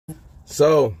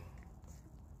So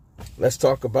let's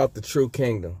talk about the true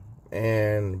kingdom.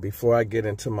 And before I get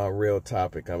into my real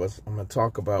topic, I'm going to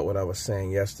talk about what I was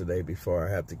saying yesterday before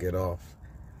I had to get off.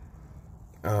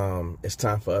 It's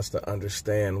time for us to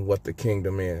understand what the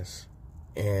kingdom is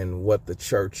and what the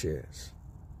church is.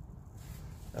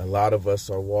 A lot of us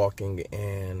are walking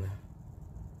in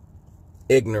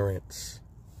ignorance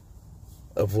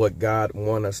of what God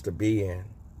wants us to be in.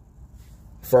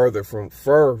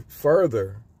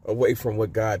 Further away from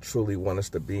what God truly wants us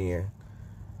to be in.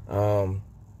 I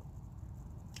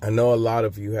know a lot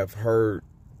of you have heard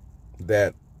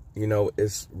that,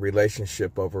 it's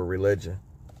relationship over religion.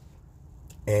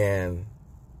 And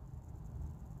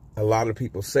a lot of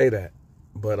people say that,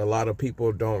 but a lot of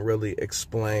people don't really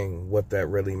explain what that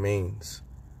really means.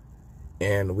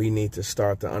 And we need to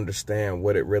start to understand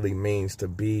what it really means to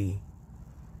be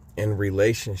in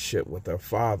relationship with our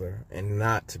Father and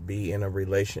not to be in a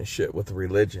relationship with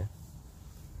religion.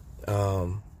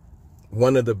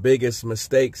 One of the biggest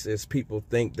mistakes is people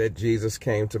think that Jesus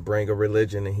came to bring a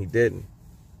religion, and he didn't.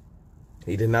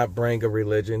 He did not bring a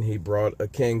religion. He brought a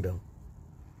kingdom.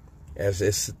 As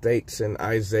it states in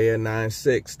Isaiah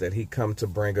 9:6 that he come to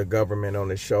bring a government on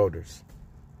his shoulders.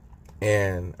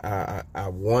 And I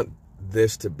want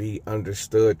this to be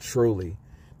understood truly,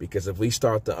 because if we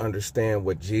start to understand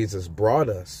what Jesus brought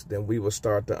us, then we will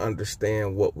start to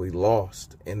understand what we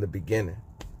lost in the beginning.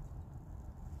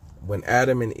 When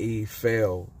Adam and Eve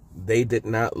fell, they did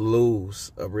not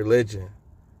lose a religion.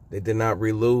 They did not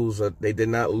lose a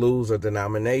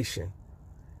denomination.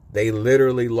 They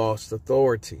literally lost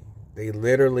authority. They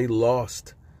literally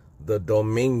lost the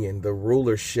dominion, the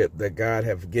rulership that God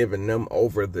have given them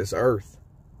over this earth.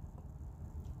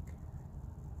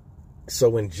 So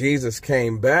when Jesus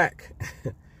came back,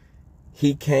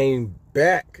 he came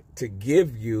back to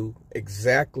give you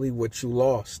exactly what you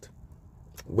lost,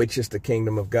 which is the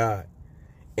kingdom of God.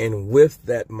 And with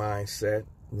that mindset,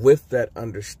 with that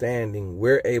understanding,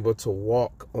 we're able to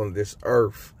walk on this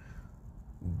earth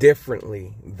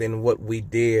differently than what we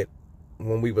did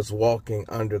when we was walking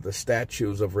under the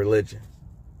statutes of religion.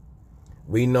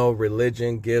 We know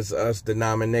religion gives us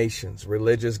denominations.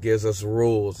 Religion gives us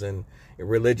rules, and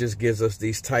religion gives us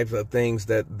these types of things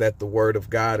that the word of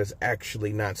God is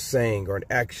actually not saying or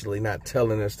actually not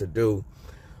telling us to do.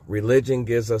 Religion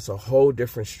gives us a whole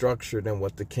different structure than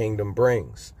what the kingdom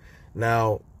brings.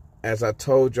 Now, as I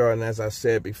told y'all and as I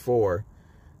said before,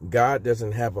 God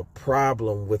doesn't have a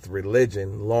problem with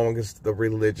religion long as the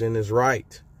religion is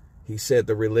right. He said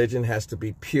the religion has to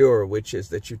be pure, which is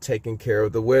that you're taking care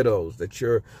of the widows, that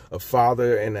you're a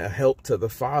father and a help to the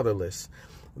fatherless.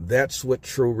 That's what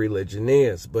true religion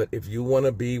is. But if you want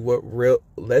to be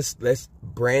let's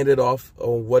brand it off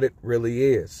on what it really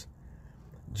is.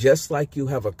 Just like you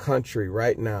have a country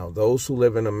right now, those who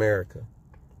live in America,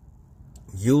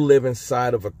 you live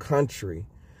inside of a country,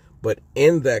 but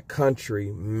in that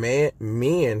country,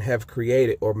 men have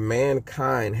created, or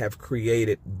mankind have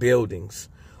created buildings,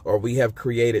 or we have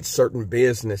created certain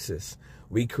businesses.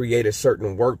 We created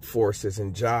certain workforces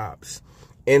and jobs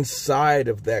inside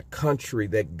of that country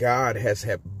that God has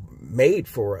made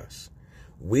for us.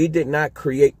 We did not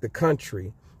create the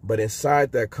country, but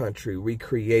inside that country, we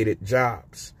created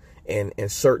jobs and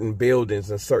certain buildings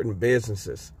and certain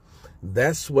businesses.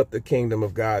 That's what the kingdom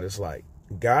of God is like.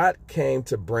 God came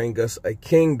to bring us a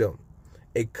kingdom,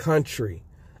 a country,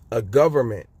 a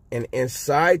government, and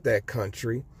inside that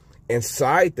country,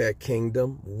 inside that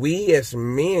kingdom, we as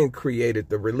men created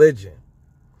the religion.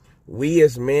 We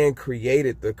as men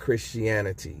created the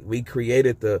Christianity. We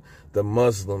created the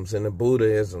Muslims and the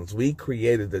Buddhisms. We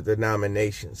created the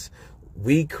denominations.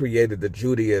 We created the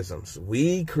Judaisms.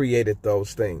 We created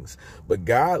those things. But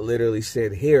God literally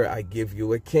said, here, I give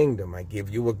you a kingdom. I give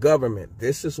you a government.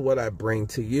 This is what I bring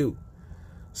to you.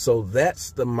 So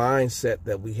that's the mindset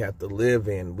that we have to live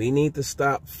in. We need to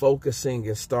stop focusing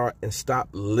and stop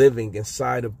living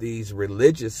inside of these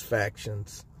religious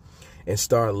factions and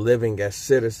start living as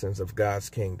citizens of God's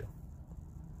kingdom.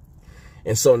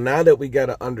 And so now that we got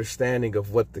an understanding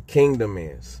of what the kingdom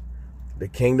is, the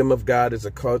kingdom of God is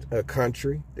a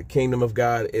country. The kingdom of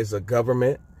God is a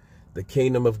government. The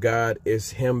kingdom of God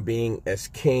is him being as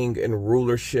king and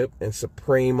rulership and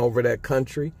supreme over that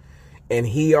country. And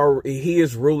he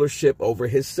is rulership over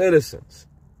his citizens.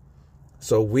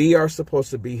 So we are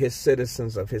supposed to be his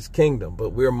citizens of his kingdom. But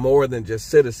we're more than just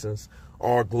citizens.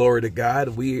 All glory to God.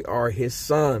 We are his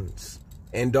sons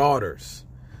and daughters.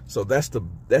 So that's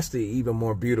the even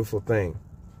more beautiful thing.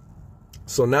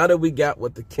 So now that we got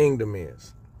what the kingdom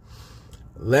is,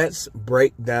 let's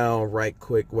break down right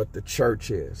quick what the church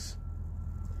is.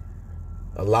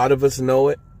 A lot of us know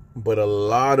it. but a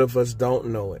lot of us don't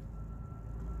know it.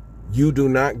 You do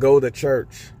not go to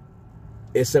church.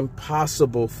 It's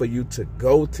impossible for you to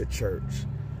go to church.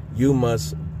 You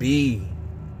must be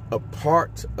a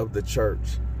part of the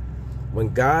church.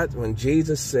 When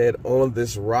Jesus said, on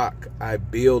this rock, I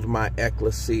build my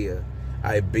ecclesia,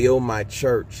 I build my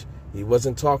church, he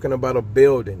wasn't talking about a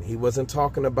building. He wasn't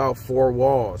talking about four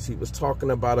walls. He was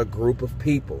talking about a group of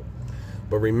people.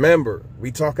 But remember,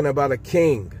 we're talking about a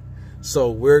king. So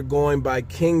we're going by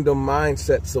kingdom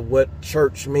mindsets of what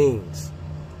church means.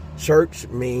 Church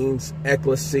means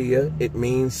ecclesia. It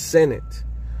means senate.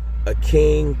 A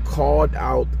king called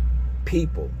out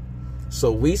people.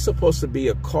 So we supposed to be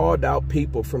a called out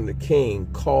people from the king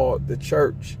called the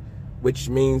church, which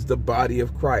means the body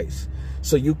of Christ.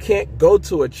 So you can't go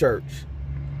to a church.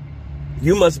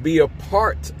 You must be a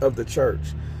part of the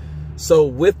church. So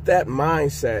with that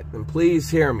mindset, and please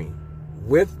hear me,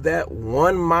 with that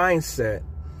one mindset,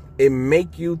 it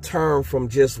make you turn from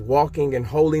just walking in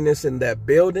holiness in that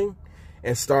building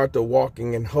and start to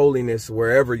walking in holiness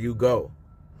wherever you go.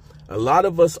 A lot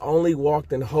of us only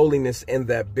walked in holiness in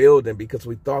that building because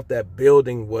we thought that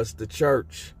building was the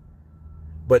church.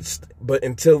 But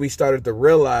until we started to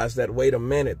realize that, wait a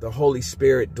minute, the Holy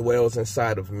Spirit dwells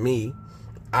inside of me.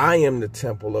 I am the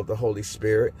temple of the Holy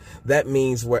Spirit. That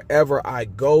means wherever I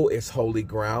go is holy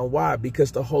ground. Why?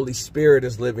 Because the Holy Spirit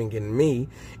is living in me.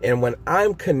 And when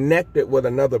I'm connected with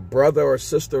another brother or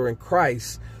sister in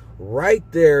Christ, right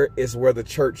there is where the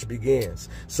church begins.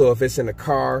 So if it's in a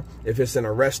car, if it's in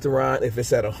a restaurant, if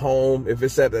it's at a home, if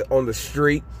it's on the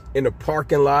street, in the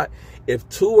parking lot, if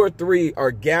 2 or 3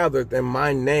 are gathered in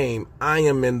my name, I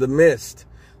am in the midst.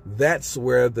 That's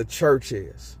where the church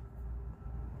is.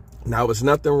 Now, there's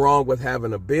nothing wrong with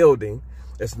having a building.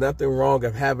 There's nothing wrong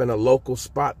with having a local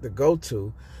spot to go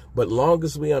to. But long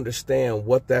as we understand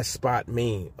what that spot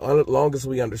means, long as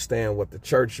we understand what the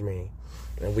church means,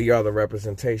 and we are the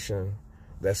representation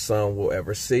that some will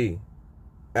ever see.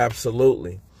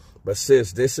 Absolutely. But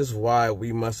sis, this is why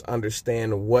we must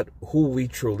understand who we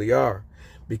truly are.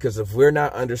 Because if we're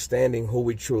not understanding who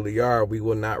we truly are, we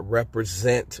will not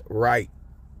represent right.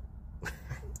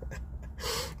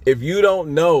 If you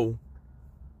don't know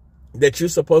that you're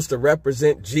supposed to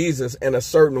represent Jesus in a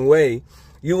certain way,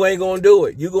 you ain't going to do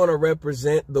it. You're going to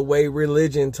represent the way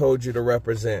religion told you to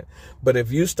represent. But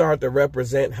if you start to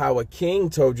represent how a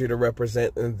king told you to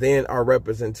represent, and then our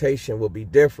representation will be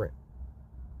different.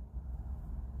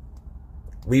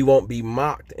 We won't be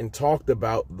mocked and talked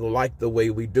about like the way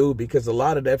we do, because a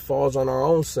lot of that falls on our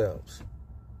own selves.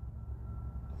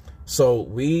 So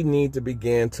we need to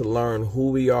begin to learn who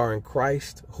we are in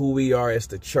Christ, who we are as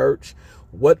the church,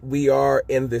 what we are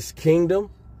in this kingdom,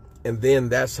 and then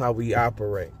that's how we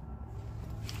operate.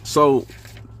 So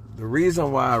the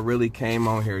reason why I really came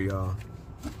on here, y'all,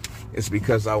 is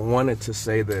because I wanted to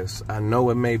say this. I know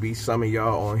it may be some of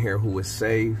y'all on here who is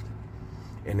saved,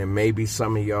 and there may be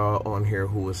some of y'all on here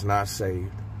who is not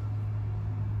saved,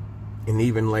 and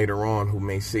even later on who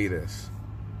may see this.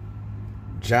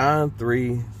 John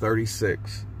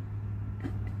 3:36.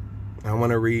 I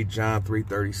want to read John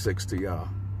 3:36 to y'all.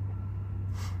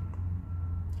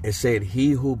 It said,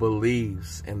 he who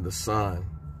believes in the Son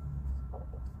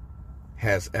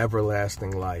has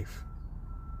everlasting life.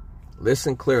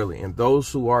 Listen clearly. And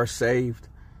those who are saved,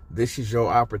 this is your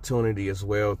opportunity as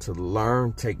well to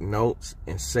learn, take notes,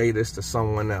 and say this to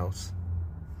someone else.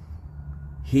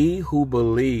 He who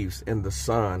believes in the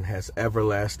Son has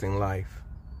everlasting life.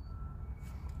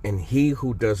 And he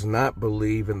who does not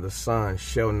believe in the Son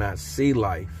shall not see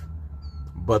life,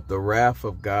 but the wrath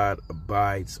of God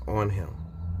abides on him.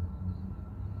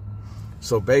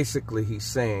 So basically he's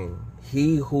saying,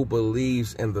 he who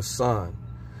believes in the Son.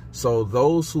 So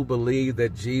those who believe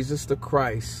that Jesus the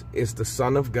Christ is the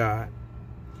Son of God,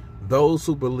 those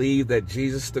who believe that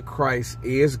Jesus the Christ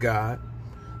is God,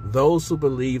 those who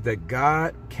believe that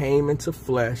God came into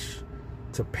flesh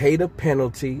to pay the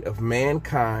penalty of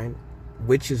mankind,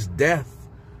 which is death,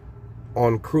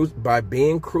 by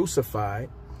being crucified,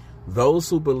 those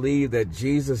who believe that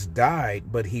Jesus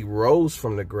died, but he rose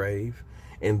from the grave,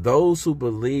 and those who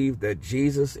believe that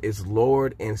Jesus is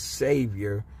Lord and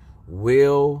Savior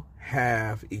will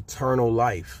have eternal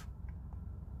life.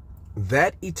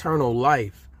 That eternal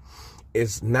life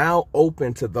is now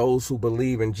open to those who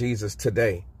believe in Jesus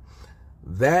today.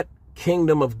 That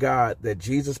kingdom of God that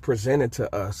Jesus presented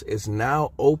to us is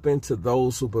now open to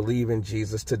those who believe in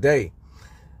Jesus today.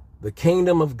 The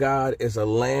kingdom of God is a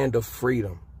land of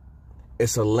freedom.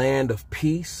 It's a land of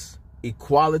peace,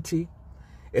 equality.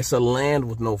 It's a land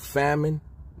with no famine,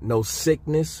 no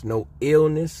sickness, no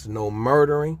illness, no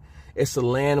murdering. It's a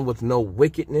land with no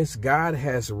wickedness. God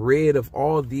has rid of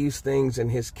all these things in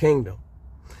his kingdom.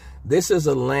 This is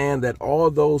a land that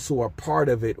all those who are part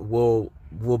of it will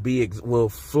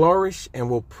flourish and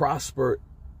will prosper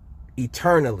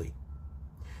eternally.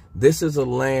 This is a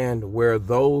land where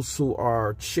those who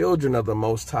are children of the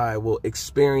Most High will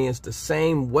experience the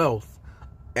same wealth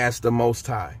as the Most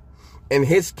High. In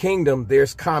his kingdom,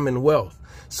 there's commonwealth.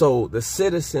 So the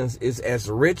citizens is as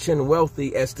rich and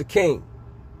wealthy as the king.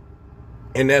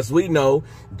 And as we know,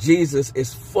 Jesus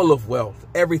is full of wealth.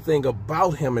 Everything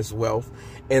about him is wealth.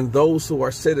 And those who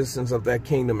are citizens of that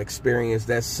kingdom experience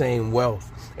that same wealth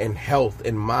and health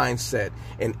and mindset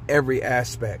in every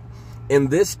aspect. In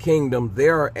this kingdom,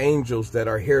 there are angels that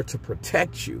are here to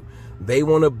protect you. They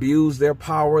won't abuse their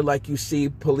power like you see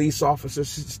police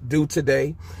officers do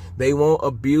today. They won't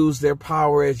abuse their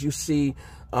power as you see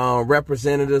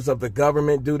representatives of the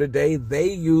government do today.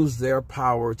 They use their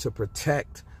power to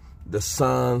protect the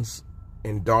sons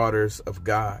and daughters of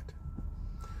God.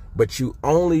 But you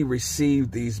only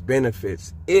receive these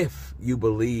benefits if you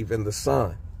believe in the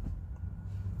Son.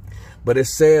 But it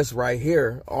says right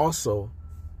here also,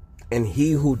 and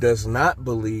he who does not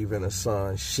believe in the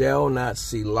Son shall not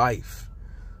see life,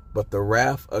 but the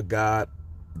wrath of God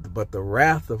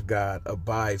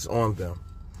abides on them.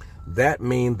 That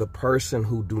means the person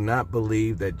who do not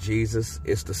believe that Jesus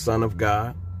is the Son of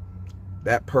God,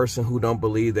 that person who don't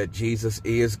believe that Jesus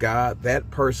is God,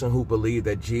 that person who believes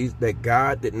that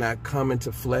God did not come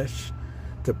into flesh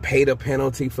to pay the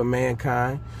penalty for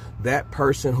mankind, that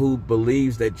person who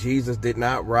believes that Jesus did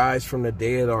not rise from the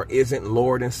dead or isn't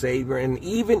Lord and Savior. And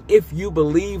even if you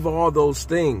believe all those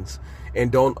things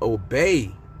and don't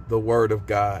obey the word of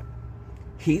God,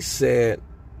 he said,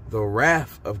 the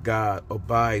wrath of God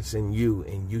abides in you,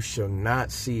 and you shall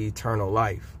not see eternal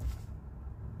life.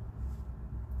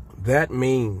 That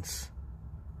means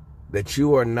that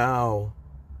you are now,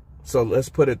 so let's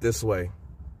put it this way.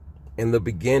 In the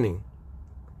beginning,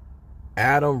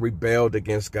 Adam rebelled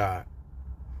against God.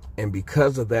 And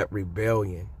because of that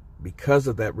rebellion,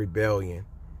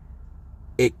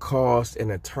 it caused an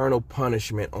eternal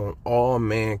punishment on all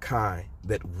mankind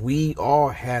that we all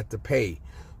had to pay,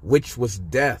 which was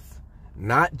death.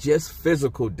 Not just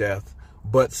physical death,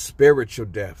 but spiritual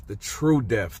death, the true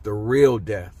death, the real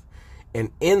death. And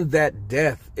in that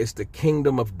death is the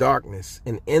kingdom of darkness.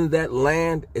 And in that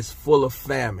land is full of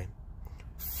famine,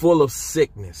 full of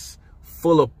sickness,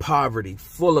 full of poverty,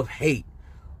 full of hate,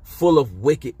 full of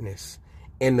wickedness.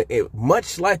 And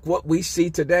much like what we see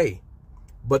today.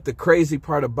 But the crazy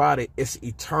part about it, it's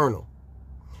eternal.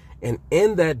 And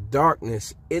in that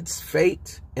darkness, its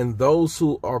fate and those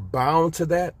who are bound to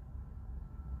that,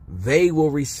 they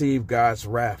will receive God's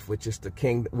wrath, which is the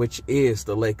kingdom, which is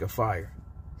the lake of fire.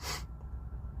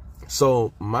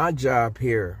 So my job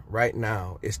here right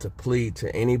now is to plead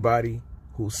to anybody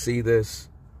who see this.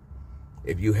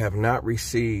 If you have not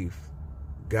received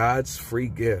God's free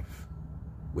gift,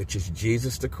 which is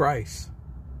Jesus the Christ,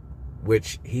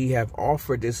 which he have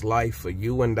offered his life for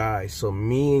you and I, so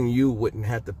me and you wouldn't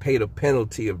have to pay the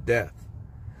penalty of death,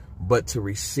 but to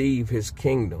receive his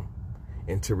kingdom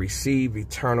and to receive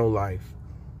eternal life.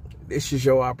 This is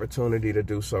your opportunity to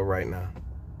do so right now.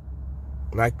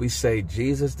 Like we say,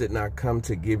 Jesus did not come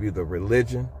to give you the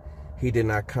religion. He did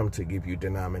not come to give you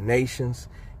denominations.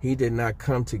 He did not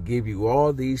come to give you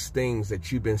all these things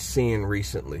that you've been seeing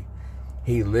recently.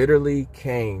 He literally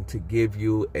came to give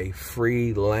you a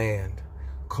free land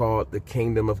called the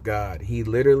kingdom of God. He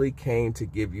literally came to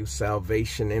give you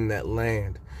salvation in that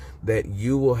land, that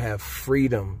you will have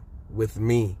freedom with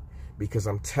me. Because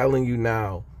I'm telling you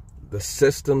now, the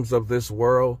systems of this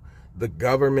world, the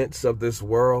governments of this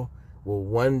world will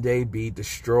one day be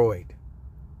destroyed.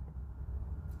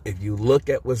 If you look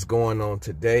at what's going on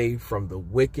today, from the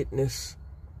wickedness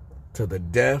to the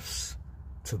deaths,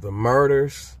 to the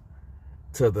murders,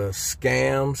 to the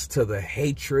scams, to the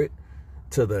hatred,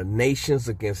 to the nations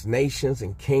against nations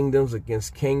and kingdoms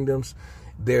against kingdoms,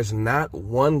 there's not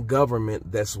one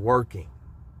government that's working.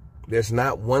 There's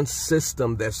not one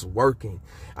system that's working.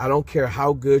 I don't care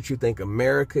how good you think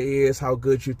America is, how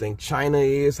good you think China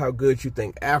is, how good you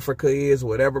think Africa is,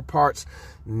 whatever parts.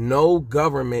 No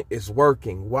government is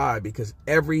working. Why? Because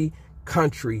every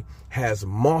country has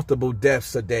multiple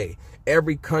deaths a day.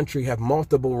 Every country have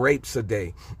multiple rapes a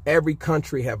day. Every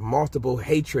country have multiple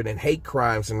hatred and hate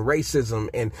crimes and racism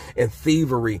and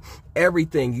thievery.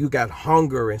 Everything. You got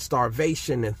hunger and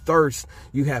starvation and thirst.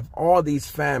 You have all these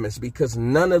famines because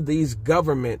none of these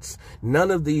governments, none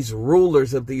of these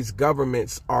rulers of these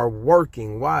governments are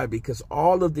working. Why? Because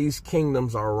all of these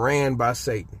kingdoms are ran by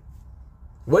Satan.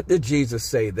 What did Jesus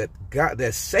say?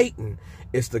 That Satan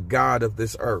is the god of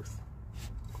this earth,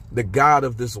 the god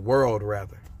of this world,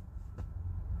 rather,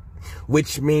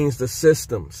 which means the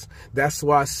systems. That's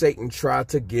why Satan tried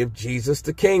to give Jesus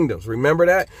the kingdoms. Remember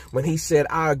that? When he said,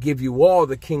 I'll give you all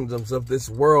the kingdoms of this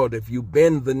world if you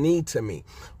bend the knee to me.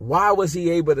 Why was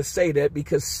he able to say that?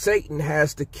 Because Satan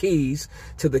has the keys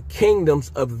to the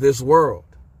kingdoms of this world.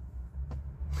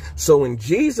 So when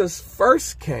Jesus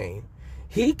first came,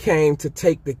 he came to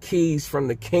take the keys from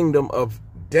the kingdom of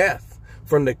death,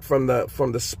 from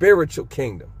the spiritual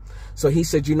kingdom. So he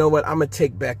said, you know what? I'm going to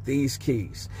take back these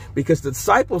keys, because the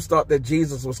disciples thought that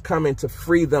Jesus was coming to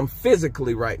free them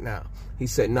physically right now. He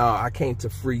said, no, I came to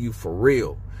free you for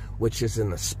real, which is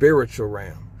in the spiritual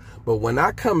realm. But when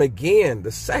I come again,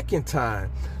 the second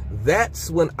time, that's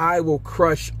when I will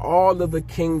crush all of the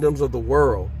kingdoms of the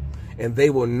world, and they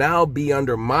will now be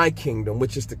under my kingdom,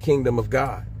 which is the kingdom of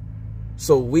God.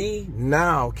 So we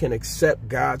now can accept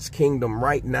God's kingdom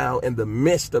right now in the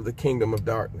midst of the kingdom of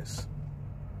darkness.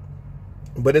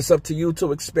 But it's up to you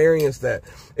to experience that.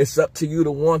 It's up to you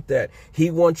to want that.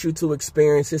 He wants you to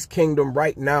experience his kingdom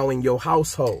right now in your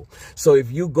household. So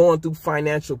if you're going through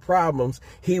financial problems,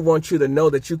 he wants you to know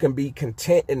that you can be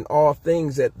content in all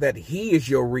things, that he is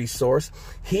your resource.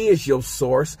 He is your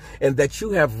source, and that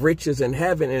you have riches in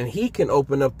heaven, and he can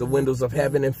open up the windows of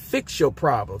heaven and fix your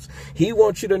problems. He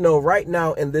wants you to know right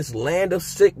now, in this land of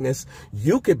sickness,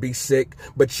 you could be sick,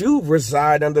 but you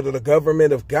reside under the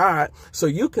government of God, so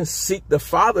you can seek the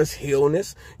Father's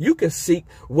healness. You can seek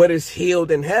what is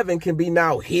healed in heaven can be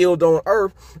now healed on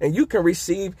earth, and you can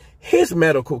receive his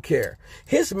medical care.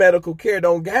 His medical care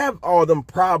don't have all them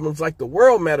problems like the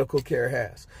world medical care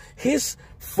has. His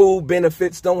food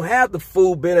benefits don't have the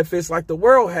food benefits like the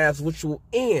world has, which will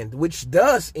end, which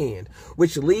does end,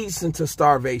 which leads into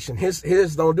starvation.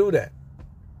 His don't do that.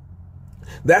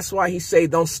 That's why he say,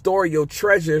 don't store your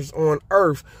treasures on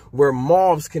earth where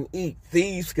moths can eat,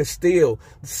 thieves can steal,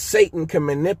 Satan can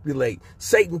manipulate.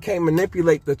 Satan can't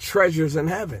manipulate the treasures in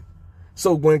heaven.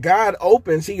 So when God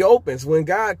opens, he opens. When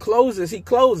God closes, he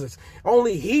closes.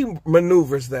 Only he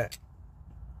maneuvers that.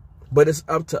 But it's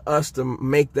up to us to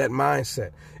make that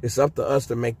mindset. It's up to us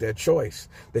to make that choice,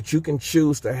 that you can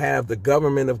choose to have the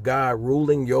government of God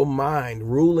ruling your mind,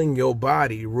 ruling your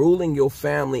body, ruling your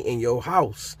family and your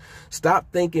house.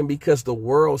 Stop thinking because the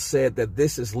world said that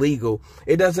this is legal.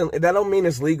 That don't mean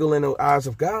it's legal in the eyes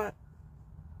of God.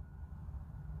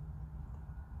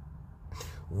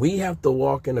 We have to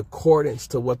walk in accordance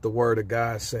to what the word of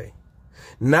God say,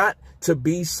 not to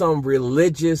be some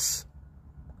religious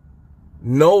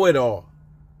know-it-all.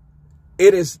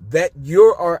 It is that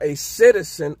you are a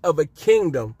citizen of a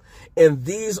kingdom, and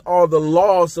these are the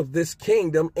laws of this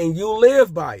kingdom, and you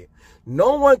live by it.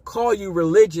 No one call you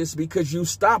religious because you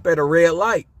stop at a red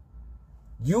light.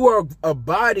 You are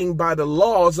abiding by the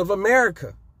laws of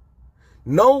America.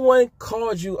 No one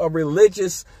calls you a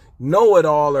religious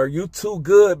know-it-all or you too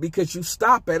good because you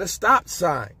stop at a stop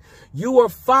sign. You are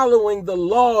following the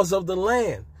laws of the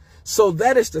land. So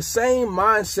that is the same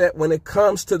mindset when it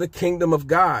comes to the kingdom of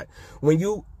God. When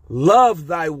you love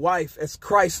thy wife as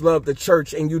Christ loved the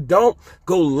church, and you don't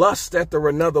go lust after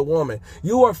another woman,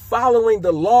 you are following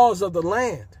the laws of the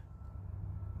land.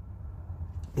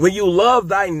 When you love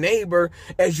thy neighbor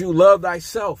as you love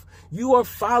thyself, you are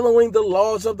following the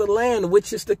laws of the land,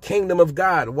 which is the kingdom of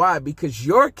God. Why? Because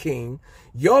your king,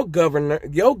 your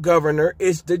governor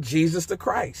is the Jesus the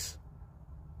Christ.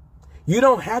 You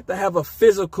don't have to have a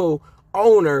physical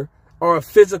owner or a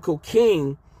physical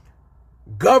king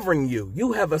govern you.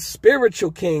 You have a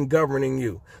spiritual king governing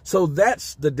you. So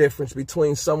that's the difference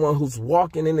between someone who's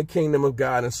walking in the kingdom of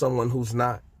God and someone who's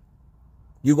not.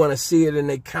 You're going to see it in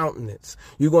their countenance.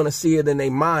 You're going to see it in their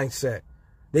mindset.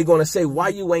 They're going to say, why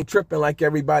you ain't tripping like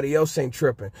everybody else ain't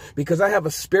tripping? Because I have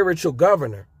a spiritual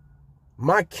governor.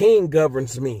 My king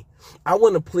governs me. I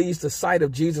want to please the sight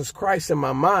of Jesus Christ in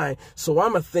my mind, so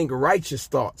I'm going to think righteous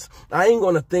thoughts. I ain't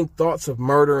going to think thoughts of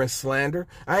murder and slander.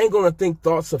 I ain't going to think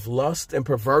thoughts of lust and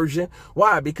perversion.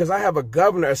 Why? Because I have a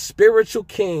governor, a spiritual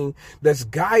king that's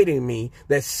guiding me,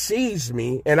 that sees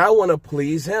me, and I want to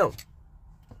please him.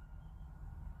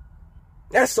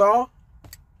 That's all.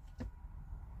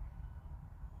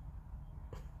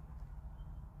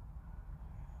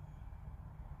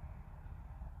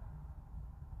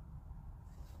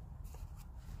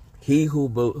 He who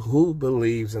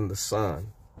believes in the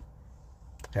Son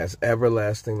has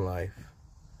everlasting life,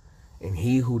 and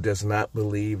he who does not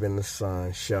believe in the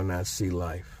Son shall not see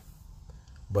life,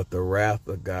 but the wrath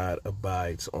of God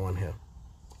abides on him.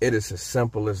 It is as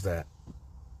simple as that.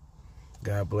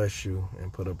 God bless you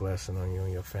and put a blessing on you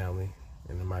and your family.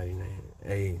 In the mighty name.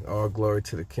 Hey, all glory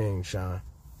to the King, Sean.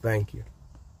 Thank you.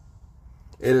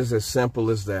 It is as simple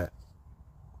as that.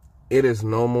 It is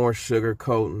no more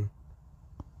sugarcoating.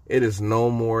 It is no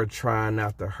more trying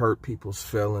not to hurt people's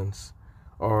feelings.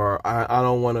 Or I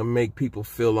don't want to make people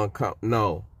feel uncomfortable.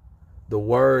 No. The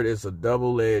word is a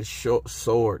double-edged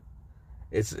sword.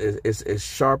 It's as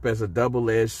sharp as a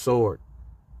double-edged sword.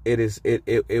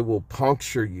 It will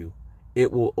puncture you.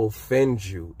 It will offend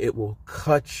you. It will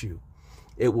cut you.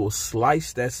 It will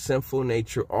slice that sinful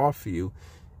nature off you,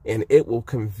 and it will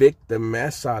convict the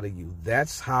mess out of you.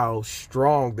 That's how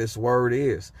strong this word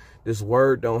is. This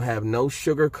word don't have no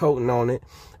sugar coating on it.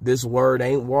 This word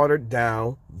ain't watered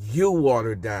down. You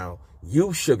watered down.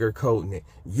 You sugar coating it.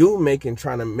 You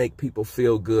trying to make people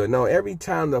feel good. No, every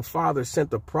time the Father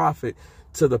sent the prophet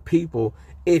to the people,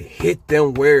 it hit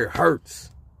them where it hurts.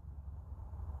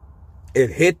 It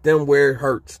hit them where it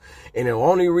hurts. And the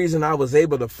only reason I was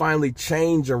able to finally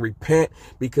change and repent,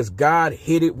 because God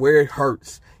hit it where it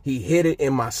hurts. He hit it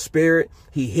in my spirit.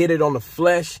 He hit it on the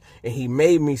flesh, and he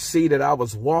made me see that I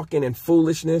was walking in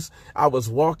foolishness. I was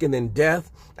walking in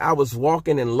death. I was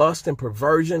walking in lust and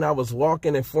perversion. I was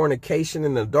walking in fornication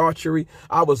and adultery.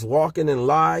 I was walking in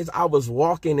lies. I was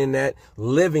walking in that,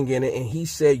 living in it. And he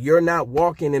said, you're not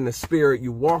walking in the spirit.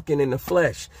 You're walking in the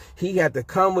flesh. He had to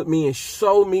come with me and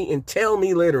show me and tell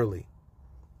me literally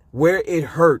where it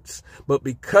hurts. But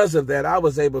because of that, I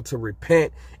was able to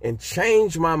repent and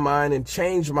change my mind and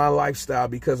change my lifestyle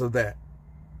because of that.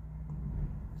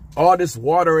 All this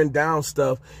watering down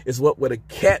stuff is what would have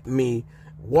kept me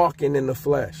walking in the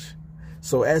flesh.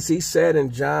 So as he said in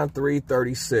John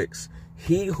 3:36,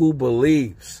 he who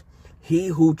believes, he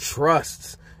who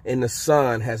trusts in the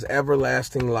Son has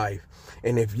everlasting life.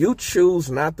 And if you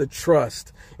choose not to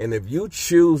trust, and if you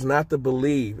choose not to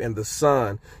believe in the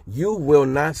Son, you will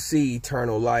not see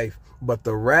eternal life, but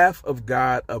the wrath of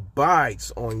God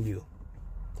abides on you.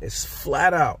 It's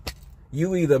flat out.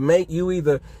 You either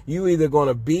going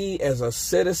to be as a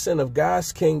citizen of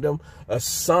God's kingdom, a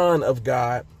son of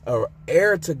God, or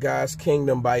heir to God's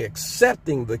kingdom by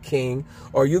accepting the king,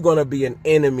 or you're going to be an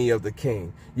enemy of the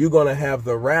king. You're going to have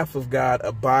the wrath of God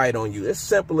abide on you. It's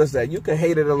simple as that. You can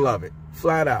hate it or love it,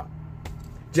 flat out.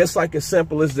 Just like as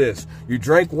simple as this. You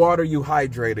drink water, you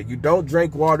hydrated. You don't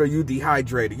drink water, you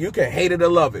dehydrated. You can hate it or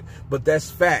love it, but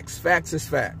that's facts. Facts is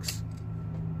facts.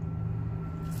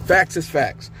 Facts is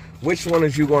facts. Which one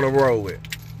is you going to roll with?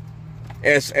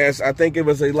 As I think it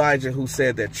was Elijah who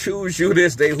said that, choose you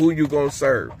this day who you going to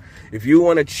serve. If you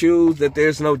want to choose that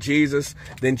there's no Jesus,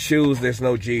 then choose there's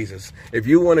no Jesus. If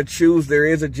you want to choose there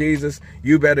is a Jesus,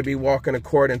 you better be walking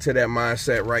according to that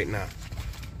mindset right now.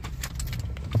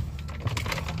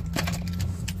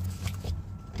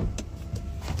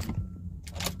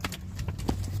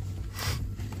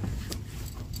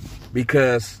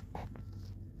 Because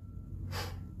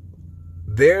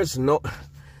there's no,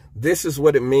 this is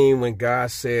what it means when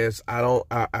God says,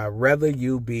 I'd rather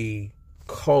you be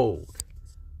cold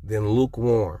than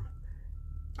lukewarm.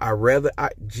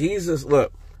 Jesus,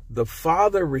 look, the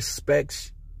Father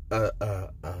respects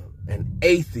an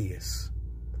atheist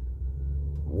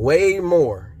way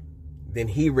more than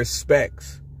he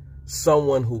respects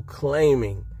someone who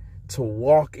claiming to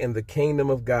walk in the kingdom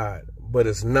of God, but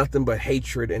it's nothing but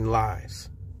hatred and lies.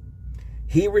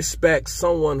 He respects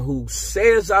someone who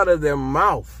says out of their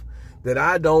mouth that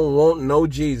I don't want no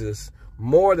Jesus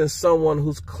more than someone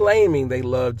who's claiming they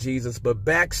love Jesus but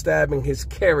backstabbing his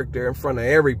character in front of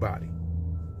everybody.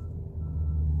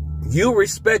 You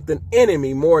respect an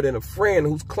enemy more than a friend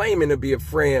who's claiming to be a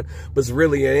friend but's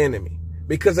really an enemy,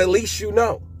 because at least you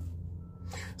know.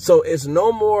 So it's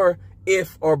no more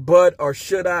if or but or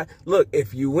should I. Look,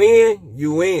 if you in,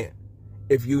 you in.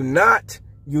 If you not,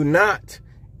 you not.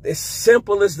 It's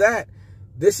simple as that.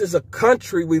 This is a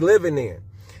country we living in.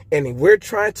 And we're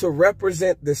trying to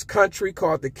represent this country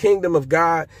called the kingdom of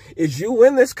God. Is you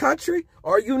in this country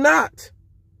or are you not?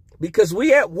 Because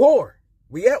we at war.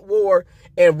 We at war,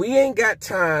 and we ain't got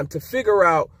time to figure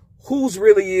out who's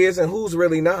really is and who's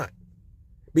really not.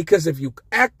 Because if you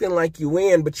acting like you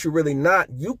in, but you're really not,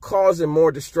 you causing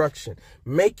more destruction.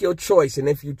 Make your choice. And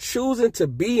if you choosing to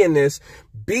be in this,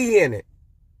 be in it.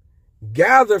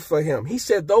 Gather for him. He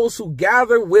said, those who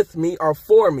gather with me are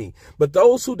for me, but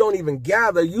those who don't even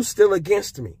gather, you still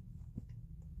against me.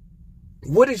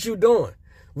 What is you doing?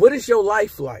 What is your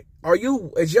life like?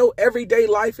 Is your everyday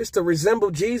life is to resemble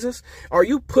Jesus? Are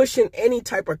you pushing any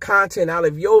type of content out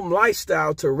of your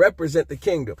lifestyle to represent the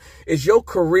kingdom? Is your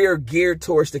career geared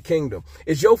towards the kingdom?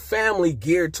 Is your family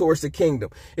geared towards the kingdom?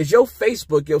 Is your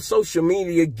Facebook, your social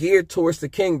media geared towards the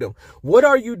kingdom? What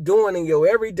are you doing in your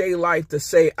everyday life to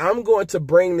say, I'm going to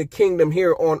bring the kingdom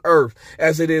here on earth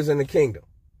as it is in the kingdom?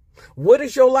 What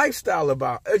is your lifestyle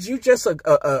about? Is you just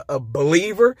a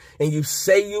believer and you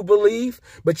say you believe,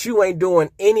 but you ain't doing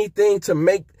anything to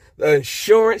make the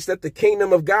assurance that the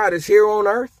kingdom of God is here on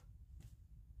earth?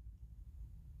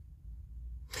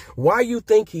 Why you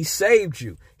think he saved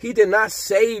you? He did not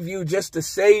save you just to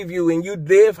save you and you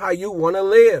live how you want to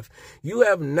live. You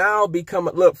have now become,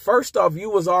 look, first off, you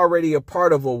was already a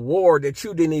part of a war that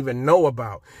you didn't even know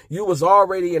about. You was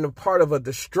already in a part of a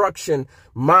destruction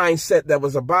mindset that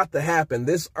was about to happen.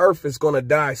 This earth is going to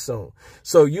die soon.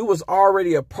 So you was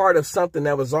already a part of something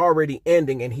that was already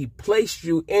ending, and he placed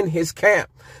you in his camp.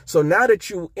 So now that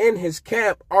you in his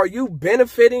camp, are you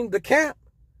benefiting the camp?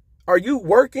 Are you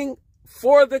working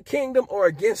for the kingdom or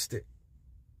against it?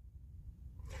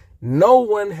 No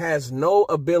one has no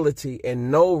ability and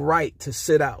no right to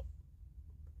sit out.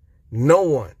 No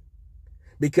one.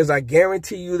 Because I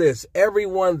guarantee you this,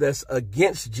 everyone that's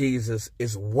against Jesus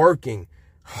is working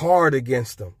hard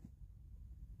against him.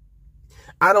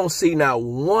 I don't see now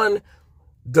one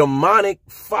demonic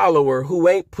follower who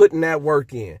ain't putting that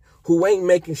work in, who ain't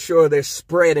making sure they're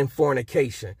spreading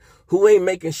fornication, who ain't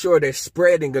making sure they're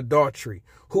spreading adultery,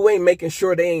 who ain't making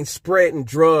sure they ain't spreading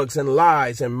drugs and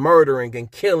lies and murdering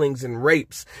and killings and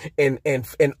rapes and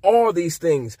all these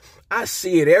things. I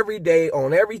see it every day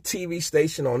on every TV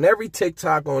station, on every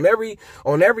TikTok, on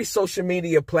every social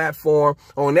media platform,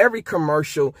 on every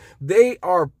commercial. They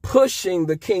are pushing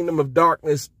the kingdom of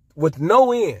darkness with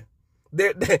no end.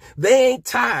 They ain't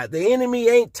tired. The enemy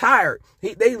ain't tired.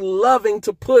 They loving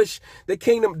to push the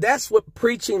kingdom. That's what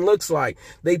preaching looks like.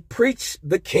 They preach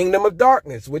the kingdom of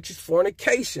darkness, which is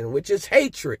fornication, which is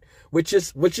hatred, which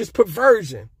is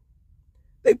perversion.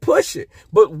 They push it.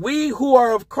 But we who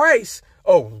are of Christ,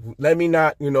 let me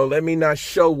not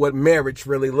show what marriage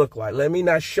really look like. Let me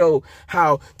not show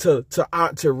how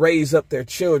to raise up their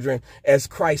children as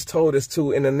Christ told us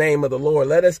to in the name of the Lord.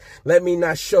 Let me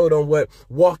not show them what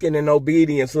walking in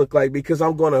obedience look like, because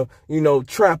I'm going to,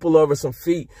 trample over some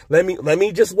feet. Let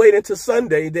me just wait until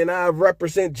Sunday. Then I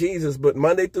represent Jesus. But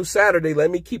Monday through Saturday,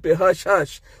 let me keep it hush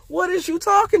hush. What is you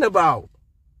talking about?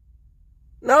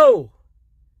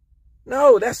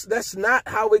 No, that's not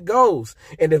how it goes.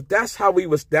 And if that's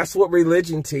that's what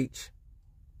religion teach.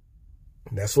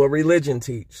 That's what religion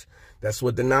teach. That's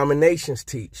what denominations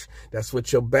teach. That's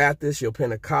what your Baptist, your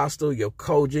Pentecostal, your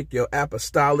Kojic, your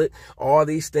Apostolic, all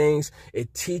these things,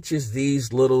 it teaches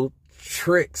these little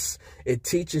tricks. It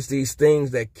teaches these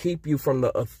things that keep you from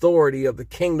the authority of the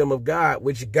kingdom of God,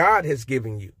 which God has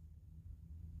given you.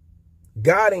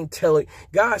 God ain't telling.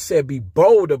 God said, be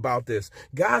bold about this.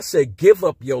 God said, give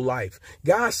up your life.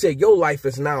 God said, your life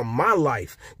is now my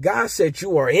life. God said,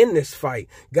 you are in this fight.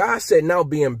 God said, now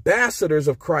be ambassadors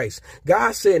of Christ.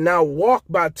 God said, now walk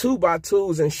by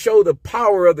twos and show the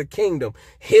power of the kingdom,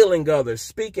 healing others,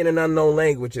 speaking in unknown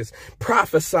languages,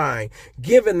 prophesying,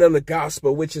 giving them the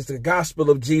gospel, which is the gospel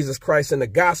of Jesus Christ and the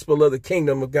gospel of the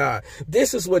kingdom of God.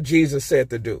 This is what Jesus said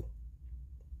to do.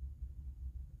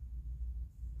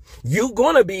 You're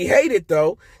going to be hated,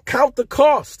 though. Count the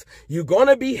cost. You're going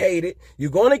to be hated. You're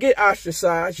going to get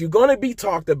ostracized. You're going to be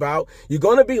talked about. You're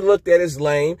going to be looked at as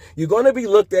lame. You're going to be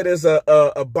looked at as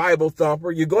a Bible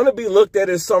thumper. You're going to be looked at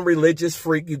as some religious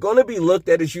freak. You're going to be looked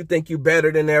at as you think you're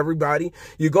better than everybody.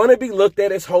 You're going to be looked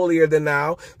at as holier than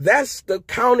thou. That's the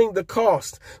counting the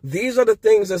cost. These are the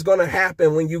things that's going to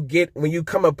happen when you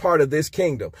come a part of this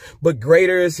kingdom. But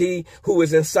greater is he who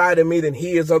is inside of me than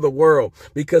he is of the world,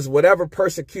 because whatever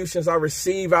persecution I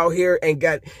receive out here ain't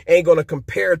going to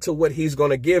compare to what he's going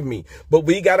to give me. But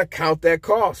we got to count that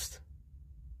cost.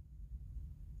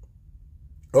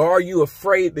 Or are you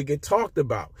afraid to get talked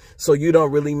about so you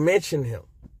don't really mention him?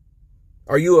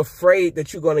 Are you afraid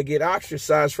that you're going to get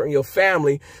ostracized from your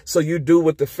family so you do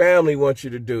what the family wants you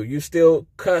to do? You still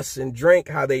cuss and drink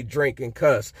how they drink and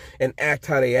cuss and act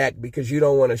how they act because you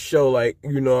don't want to show like,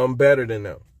 I'm better than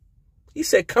them. He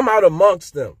said, come out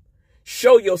amongst them.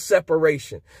 Show your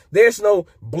separation. There's no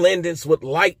blendings with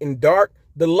light and dark.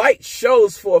 The light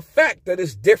shows for a fact that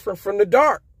it's different from the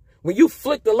dark. When you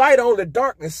flick the light on, the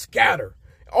darkness scatter.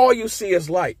 All you see is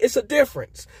light. It's a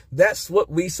difference. That's what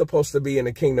we supposed to be in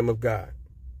the kingdom of God.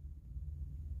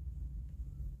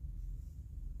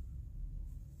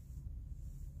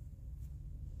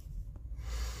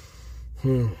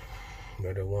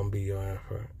 But it won't be your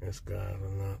effort. It's God or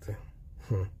nothing.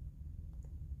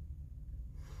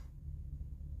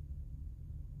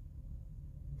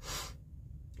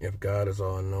 If God is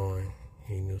all-knowing,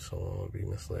 he knew someone would be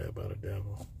misled by the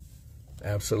devil.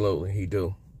 Absolutely, he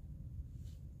do.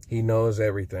 He knows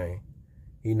everything.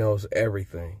 He knows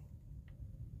everything.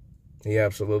 He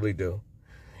absolutely do.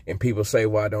 And people say,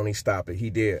 why don't he stop it? He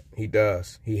did. He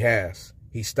does. He has.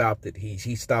 He stopped it. He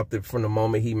stopped it from the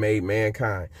moment he made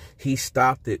mankind. He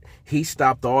stopped it. He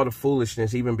stopped all the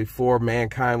foolishness even before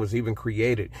mankind was even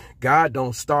created. God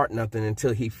don't start nothing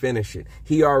until he finish it.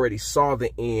 He already saw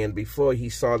the end before he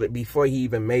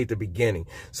even made the beginning.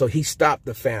 So he stopped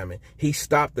the famine. He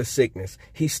stopped the sickness.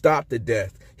 He stopped the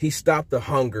death. He stopped the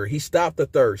hunger. He stopped the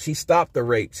thirst. He stopped the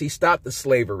rapes. He stopped the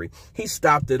slavery. He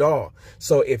stopped it all.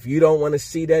 So if you don't want to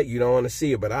see that, you don't want to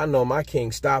see it. But I know my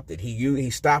king stopped it.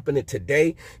 He's stopping it today.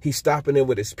 He's stopping it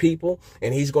with his people,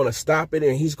 and he's going to stop it,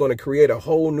 and he's going to create a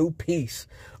whole new peace,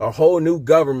 a whole new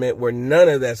government where none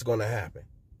of that's going to happen.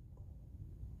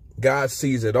 God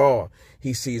sees it all.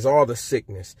 He sees all the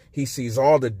sickness. He sees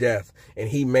all the death. And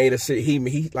he made us,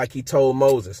 like he told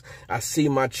Moses, I see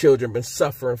my children been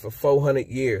suffering for 400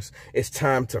 years. It's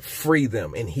time to free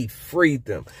them. And he freed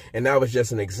them. And that was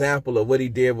just an example of what he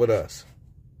did with us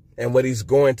and what he's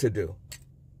going to do.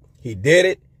 He did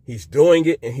it. He's doing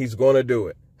it, and he's going to do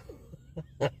it.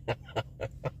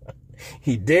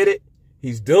 He did it.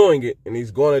 He's doing it, and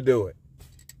he's going to do it.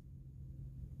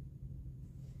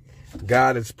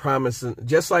 God is promising,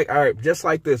 just like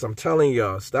this. I'm telling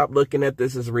y'all, stop looking at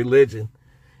this as religion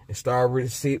and start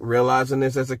realizing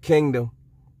this as a kingdom.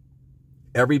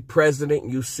 Every president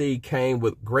you see came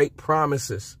with great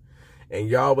promises, and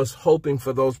y'all was hoping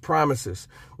for those promises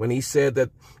when he said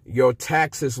that your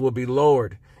taxes will be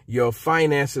lowered. Your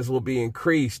finances will be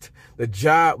increased. The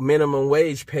job minimum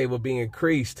wage pay will be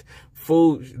increased.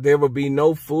 There will be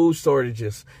no food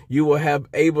shortages. You will have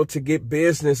able to get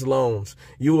business loans.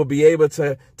 You will be able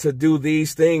to do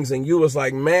these things. And you was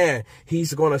like, man,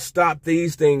 he's going to stop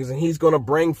these things and he's going to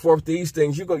bring forth these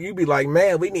things. You be like,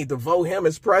 man, we need to vote him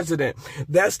as president.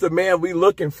 That's the man we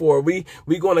looking for. We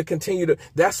going to continue to,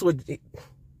 that's what,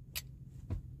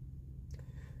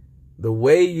 the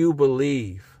way you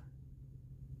believe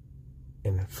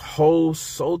and hold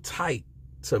so tight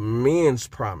to men's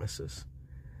promises,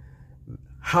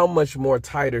 how much more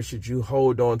tighter should you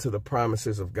hold on to the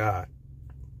promises of God?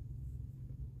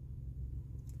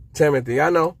 Timothy, I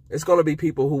know it's going to be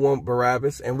people who want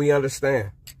Barabbas, and we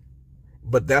understand.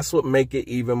 But that's what make it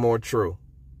even more true.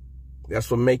 That's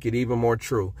what make it even more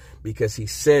true, because he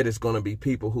said it's going to be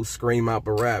people who scream out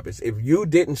Barabbas. If you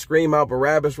didn't scream out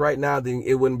Barabbas right now, then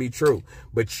it wouldn't be true.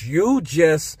 But you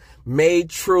just made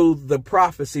true the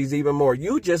prophecies even more.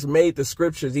 You just made the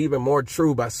scriptures even more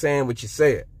true by saying what you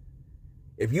said.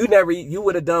 If you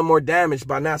would have done more damage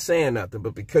by not saying nothing.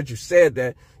 But because you said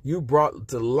that, you brought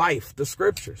to life the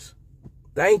scriptures.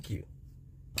 Thank you.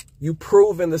 You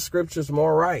proven the scriptures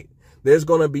more right. There's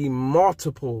going to be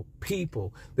multiple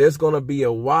people. There's going to be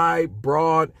a wide,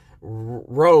 broad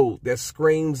road that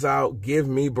screams out, give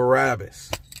me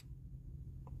Barabbas.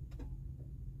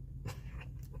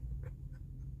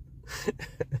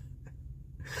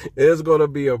 There's going to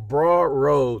be a broad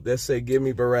road that say, give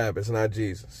me Barabbas, not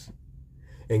Jesus.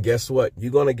 And guess what?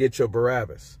 You're going to get your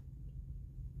Barabbas.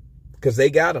 Because they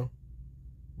got him.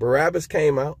 Barabbas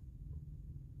came out.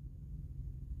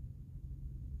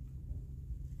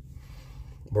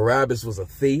 Barabbas was a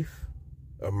thief,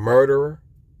 a murderer,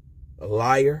 a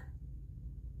liar.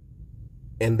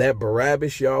 And that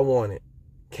Barabbas y'all wanted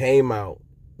came out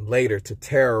later to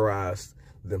terrorize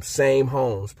them same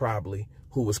homes probably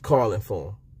who was calling for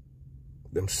them.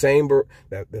 Them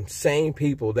same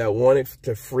people that wanted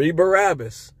to free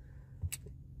Barabbas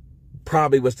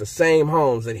probably was the same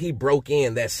homes that he broke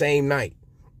in that same night.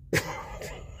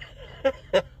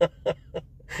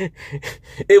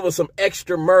 It was some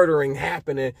extra murdering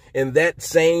happening in that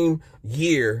same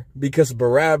year because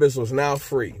Barabbas was now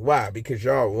free. Why? Because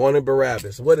y'all wanted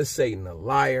Barabbas. What is Satan? A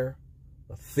liar,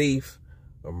 a thief,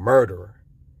 a murderer.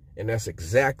 And that's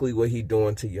exactly what he's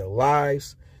doing to your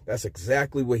lives. That's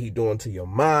exactly what he's doing to your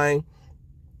mind.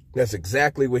 That's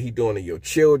exactly what he's doing to your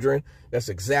children. That's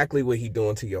exactly what he's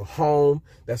doing to your home.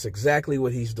 That's exactly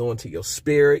what he's doing to your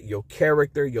spirit, your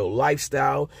character, your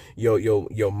lifestyle,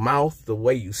 your mouth, the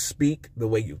way you speak, the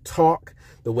way you talk,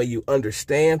 the way you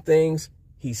understand things.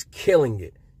 He's killing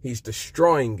it. He's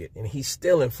destroying it, and he's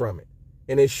stealing from it.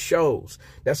 And it shows.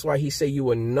 That's why he said you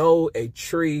will know a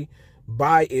tree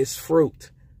by its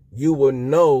fruit. You will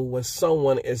know when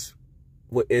someone is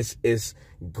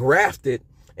grafted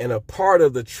and a part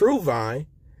of the true vine,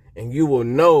 And you will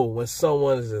know when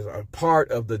someone is a part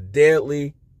of the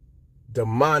deadly,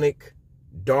 demonic,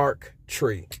 dark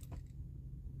tree.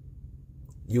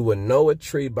 You will know a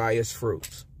tree by its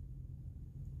fruits.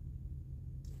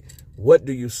 What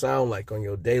do you sound like on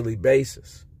your daily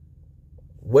basis?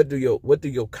 What do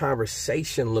your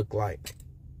conversation look like?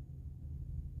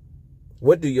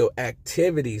 What do your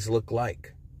activities look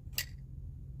like?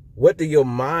 What do your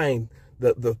mind,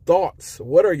 the thoughts,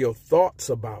 what are your thoughts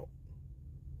about?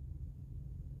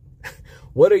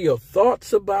 What are your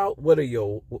thoughts about?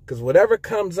 Because whatever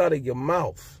comes out of your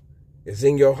mouth is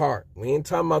in your heart. We ain't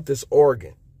talking about this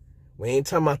organ. We ain't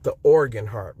talking about the organ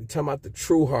heart. We talking about the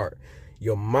true heart.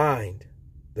 Your mind,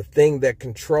 the thing that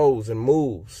controls and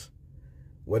moves.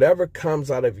 Whatever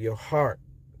comes out of your heart,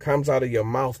 comes out of your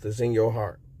mouth is in your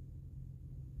heart.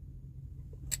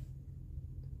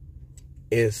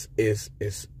 Is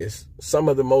some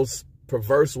of the most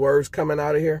perverse words coming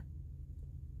out of here?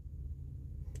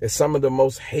 Is some of the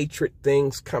most hatred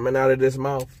things coming out of this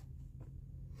mouth?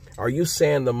 Are you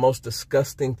saying the most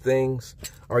disgusting things?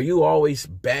 Are you always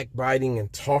backbiting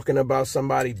and talking about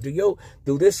somebody? Do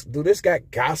this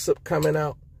got gossip coming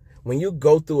out? When you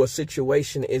go through a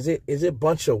situation, is it a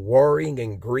bunch of worrying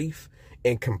and grief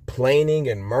and complaining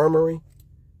and murmuring?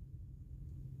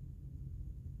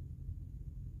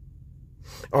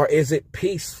 Or is it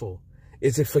peaceful?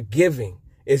 Is it forgiving?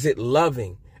 Is it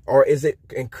loving? Or is it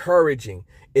encouraging?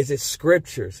 Is it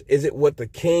scriptures? Is it what the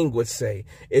king would say?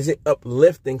 Is it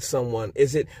uplifting someone?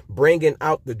 Is it bringing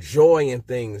out the joy in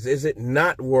things? Is it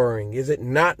not worrying? Is it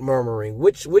not murmuring?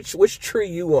 Which tree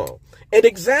you on? And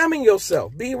examine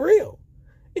yourself. Be real.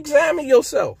 Examine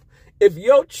yourself. If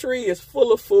your tree is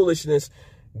full of foolishness,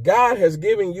 God has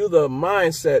given you the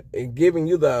mindset and given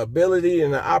you the ability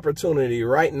and the opportunity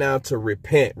right now to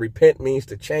repent. Repent means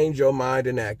to change your mind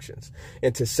and actions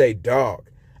and to say, dog,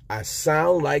 I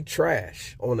sound like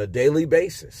trash on a daily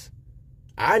basis.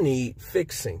 I need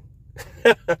fixing.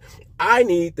 I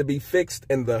need to be fixed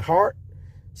in the heart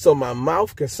so my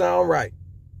mouth can sound right.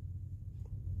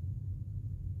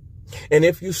 And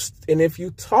if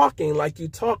you talking like you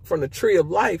talk from the tree of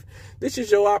life, this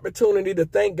is your opportunity to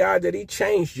thank God that he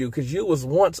changed you, because you was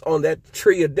once on that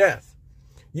tree of death.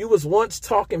 You was once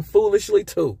talking foolishly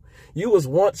too. You was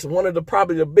once one of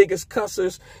probably the biggest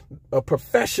cussers, a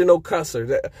professional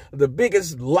cusser, the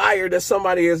biggest liar that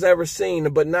somebody has ever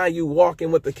seen. But now you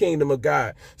walking with the kingdom of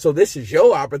God. So this is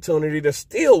your opportunity to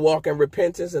still walk in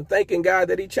repentance and thanking God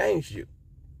that he changed you.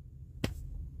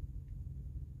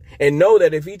 And know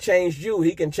that if he changed you,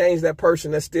 he can change that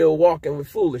person that's still walking with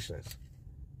foolishness.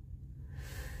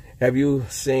 Have you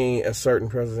seen a certain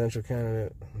presidential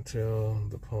candidate until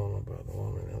the poem about the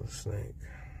woman and the snake?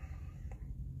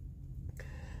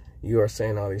 You are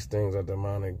saying all these things are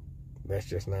demonic. That's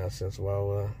just nonsense. Why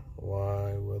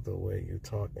will the way you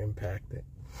talk impact it?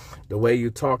 The way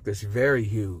you talk is very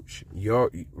huge.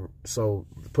 So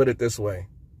put it this way.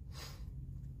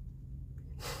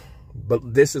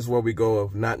 But this is where we go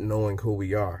of not knowing who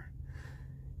we are.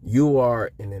 You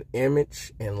are in an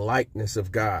image and likeness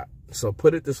of God. So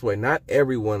put it this way. Not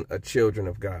everyone are children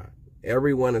of God.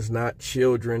 Everyone is not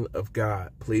children of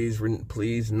God. Please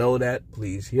know that.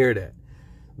 Please hear that.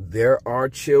 There are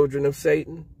children of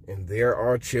Satan and there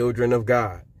are children of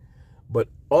God. But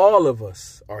all of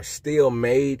us are still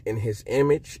made in his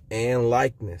image and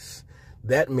likeness.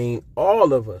 That means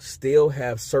all of us still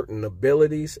have certain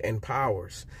abilities and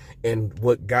powers. And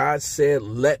what God said,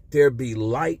 let there be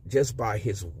light, just by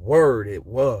his word it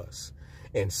was.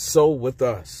 And so with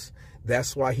us.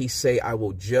 That's why he say, I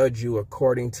will judge you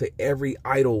according to every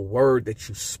idle word that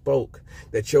you spoke,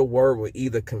 that your word will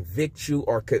either convict you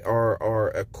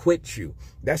or acquit you.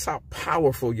 That's how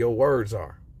powerful your words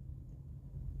are.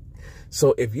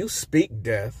 So if you speak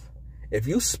death, if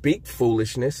you speak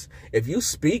foolishness, if you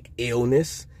speak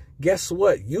illness, guess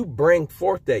what? You bring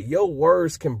forth that. Your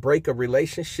words can break a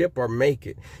relationship or make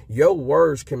it. Your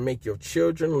words can make your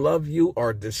children love you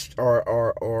or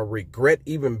regret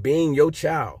even being your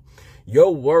child.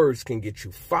 Your words can get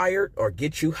you fired or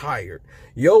get you hired.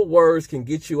 Your words can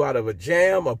get you out of a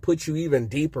jam or put you even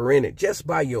deeper in it just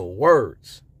by your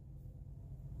words.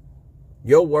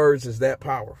 Your words is that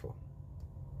powerful.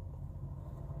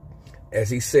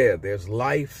 As he said, there's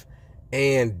life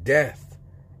and death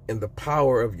in the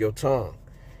power of your tongue.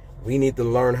 We need to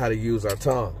learn how to use our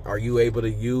tongue. Are you able to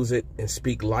use it and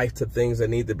speak life to things that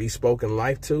need to be spoken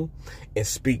life to, and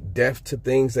speak death to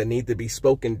things that need to be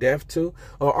spoken death to?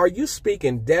 Or are you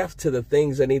speaking death to the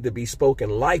things that need to be spoken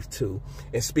life to,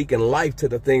 and speaking life to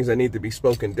the things that need to be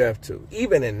spoken death to?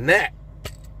 Even in that,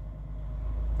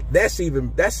 that's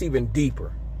even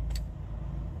deeper.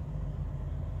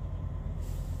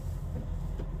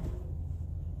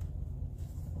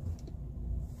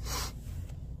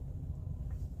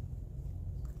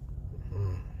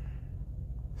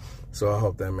 So I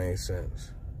hope that made sense.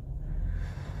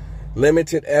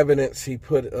 Limited evidence he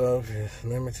put of his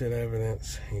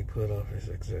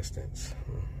existence.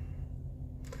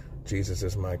 Jesus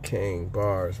is my king.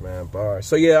 Bars, man, bars.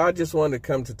 So yeah, I just wanted to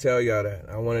come to tell y'all that.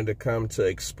 I wanted to come to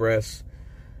express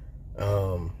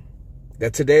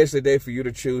that today is the day for you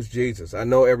to choose Jesus. I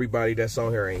know everybody that's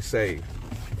on here ain't saved.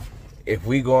 If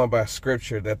we go on by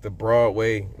scripture that the broad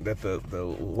way, that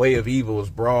the way of evil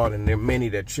is broad, and there are many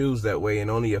that choose that way,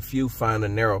 and only a few find a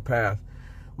narrow path,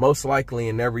 most likely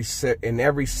in every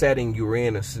setting you're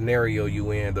in, a scenario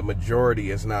you're in, the majority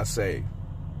is not saved.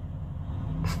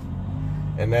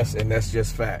 And that's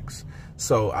just facts.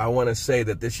 So I want to say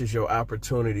that this is your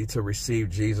opportunity to receive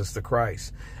Jesus the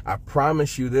Christ. I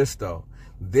promise you this, though.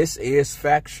 This is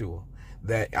factual.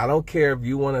 That I don't care if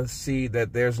you want to see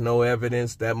that there's no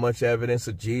evidence, that much evidence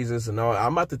of Jesus and all.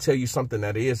 I'm about to tell you something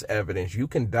that is evidence. You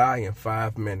can die in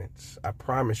 5 minutes. I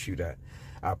promise you that.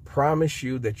 I promise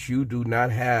you that you do not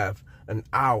have an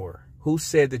hour. Who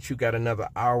said that you got another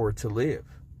hour to live?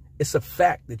 It's a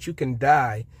fact that you can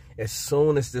die as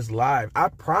soon as this live. I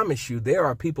promise you there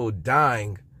are people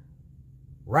dying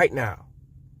right now.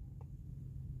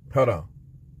 Hold on.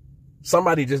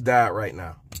 Somebody just died right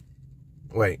now.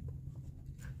 Wait.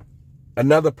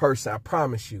 Another person, I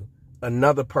promise you,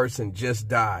 another person just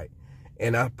died.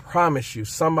 And I promise you,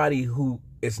 somebody who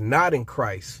is not in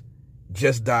Christ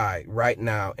just died right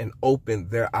now and opened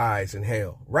their eyes in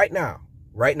hell. Right now.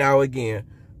 Right now again.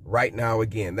 Right now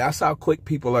again. That's how quick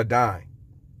people are dying.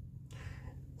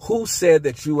 Who said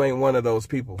that you ain't one of those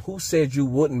people? Who said you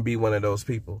wouldn't be one of those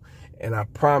people? And I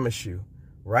promise you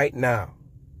right now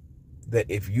that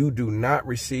if you do not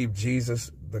receive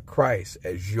Jesus the Christ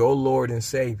as your Lord and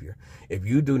Savior, if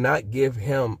you do not give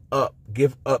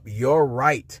up your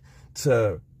right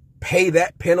to pay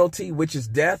that penalty, which is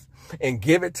death, and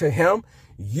give it to him,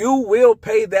 you will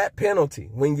pay that penalty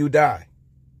when you die.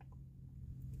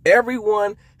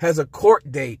 Everyone has a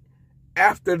court date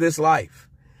after this life.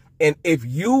 And if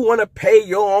you want to pay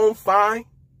your own fine,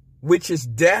 which is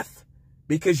death,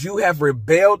 because you have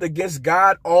rebelled against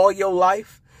God all your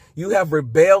life, you have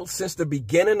rebelled since the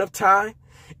beginning of time,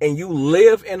 and you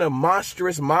live in a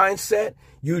monstrous mindset,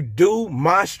 you do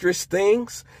monstrous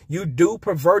things, you do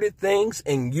perverted things,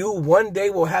 and you one day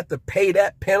will have to pay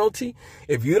that penalty.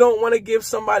 If you don't want to give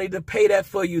somebody to pay that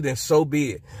for you, then so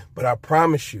be it. But I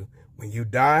promise you, when you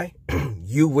die,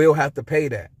 you will have to pay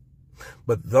that.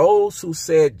 But those who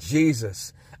said,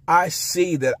 Jesus, I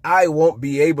see that I won't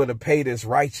be able to pay this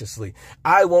righteously.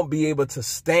 I won't be able to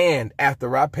stand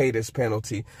after I pay this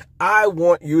penalty. I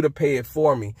want you to pay it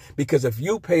for me, because if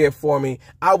you pay it for me,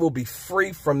 I will be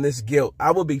free from this guilt.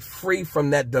 I will be free from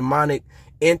that demonic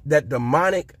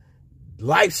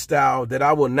lifestyle that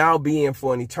I will now be in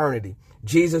for an eternity.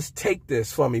 Jesus, take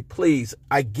this for me, please.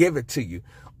 I give it to you.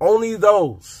 Only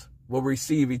those will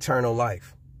receive eternal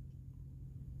life.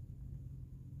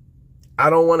 I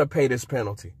don't want to pay this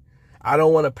penalty. I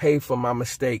don't want to pay for my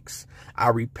mistakes. I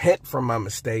repent from my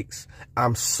mistakes.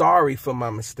 I'm sorry for my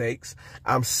mistakes.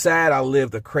 I'm sad I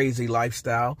lived a crazy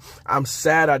lifestyle. I'm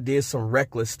sad I did some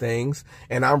reckless things,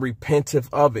 and I'm repentant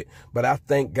of it. But I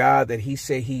thank God that he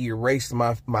said he erased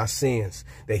my sins,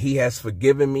 that he has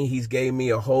forgiven me. He's gave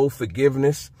me a whole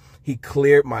forgiveness. He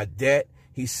cleared my debt.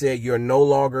 He said, you no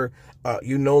longer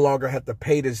have to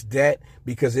pay this debt,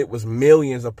 because it was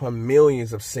millions upon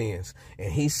millions of sins.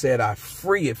 And he said, I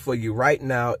free it for you right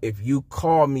now if you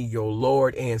call me your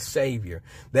Lord and Savior.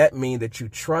 That means that you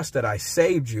trust that I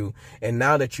saved you, and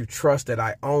now that you trust that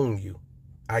I own you,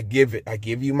 I give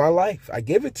you my life. I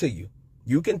give it to you.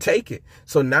 You can take it.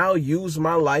 So now use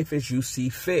my life as you see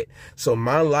fit. So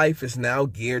my life is now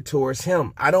geared towards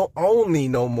him. I don't own me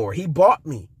no more. He bought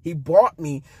me. He bought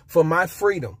me for my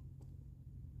freedom.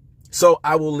 So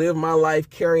I will live my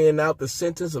life carrying out the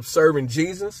sentence of serving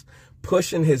Jesus,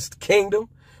 pushing his kingdom,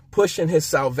 pushing his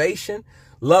salvation,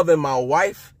 loving my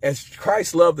wife as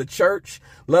Christ loved the church,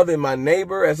 loving my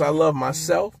neighbor as I love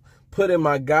myself, putting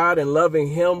my God and loving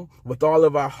him with all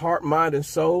of our heart, mind, and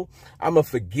soul. I'm going to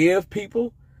forgive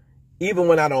people, even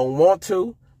when I don't want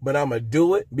to, but I'm going to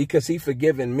do it because he's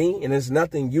forgiven me. And there's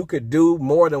nothing you could do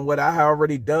more than what I have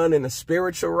already done in the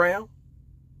spiritual realm,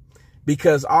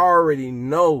 because I already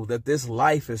know that this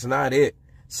life is not it.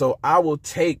 So I will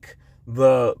take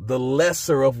the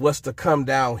lesser of what's to come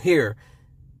down here,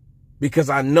 because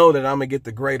I know that I'm going to get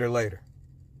the greater later.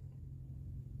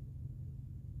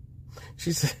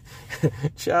 She said,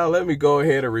 child, let me go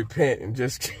ahead and repent and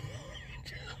just...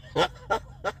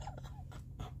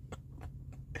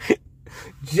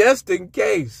 just in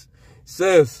case.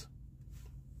 Sis,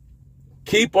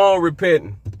 keep on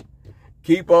repenting.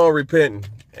 Keep on repenting.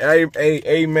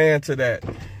 Amen to that.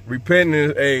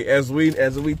 Repentance, as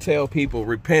we tell people,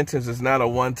 repentance is not a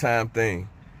one-time thing.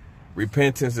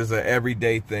 Repentance is an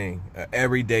everyday thing, an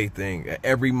every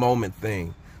moment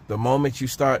thing. The moment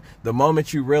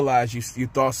you realize you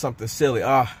thought something silly,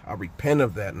 I repent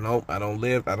of that. Nope, I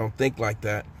don't think like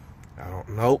that.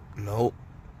 Nope.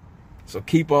 So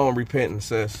keep on repenting,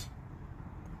 sis.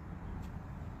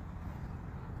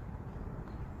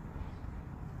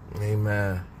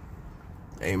 Amen.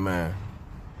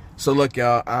 So look,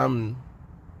 y'all, I'm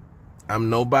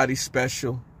nobody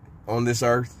special on this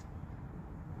earth.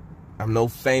 I'm no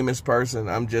famous person.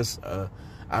 I'm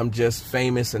just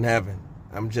famous in heaven.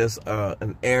 I'm just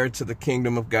an heir to the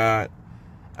kingdom of God.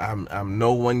 I'm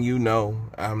no one you know.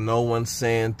 I'm no one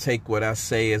saying take what I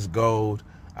say as gold.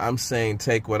 I'm saying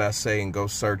take what I say and go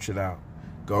search it out.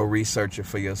 Go research it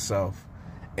for yourself.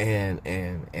 And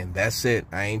that's it.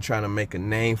 I ain't trying to make a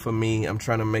name for me. I'm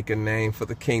trying to make a name for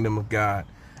the kingdom of God.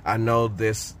 I know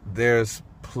there's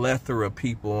plethora of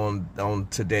people on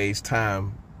today's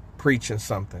time preaching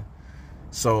something.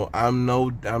 So I'm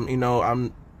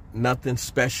nothing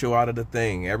special out of the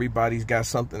thing. Everybody's got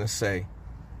something to say.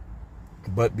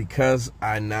 But because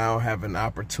I now have an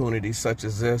opportunity such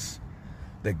as this,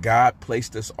 that God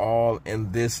placed us all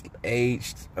in this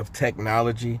age of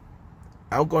technology,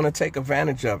 I'm going to take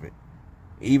advantage of it.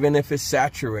 Even if it's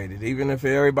saturated, even if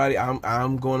everybody,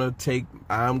 I'm going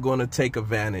to take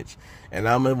advantage. And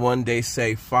I'm going to one day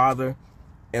say, Father,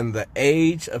 in the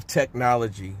age of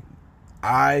technology,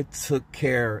 I took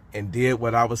care and did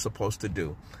what I was supposed to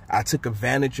do. I took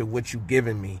advantage of what you've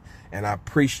given me, and I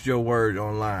preached your word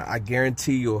online. I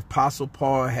guarantee you, if Apostle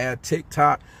Paul had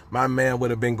TikTok, my man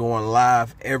would have been going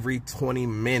live every 20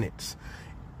 minutes,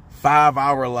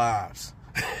 5-hour lives.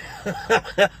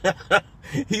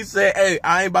 He said, hey,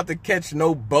 I ain't about to catch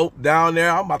no boat down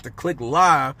there. I'm about to click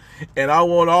live, and I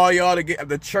want all y'all to get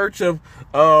the church of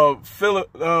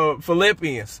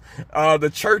Philippians,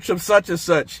 the church of such and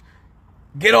such.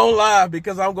 Get on live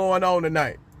because I'm going on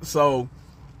tonight. So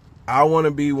I want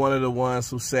to be one of the ones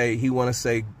who want to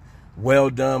say, well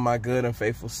done, my good and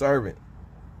faithful servant.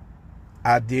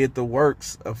 I did the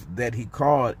works that he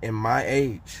called in my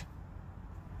age.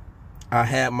 I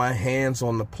had my hands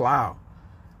on the plow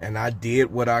and I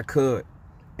did what I could.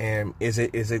 And is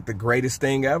it the greatest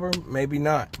thing ever? Maybe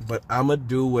not, but I'm going to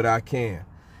do what I can.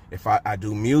 If I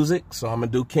do music, so I'm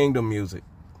going to do kingdom music.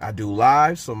 I do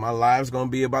live, so my live's going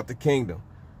to be about the kingdom.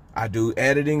 I do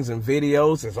editings and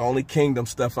videos. It's only kingdom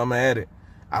stuff I'm going to edit.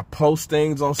 I post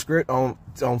things on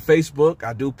Facebook.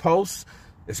 I do posts.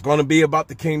 It's going to be about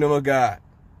the kingdom of God.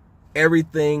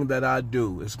 Everything that I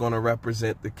do is going to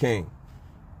represent the king.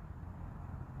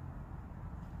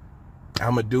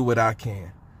 I'm going to do what I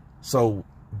can. So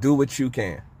do what you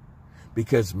can.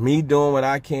 Because me doing what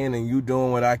I can and you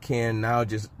doing what I can now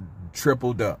just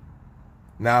tripled up.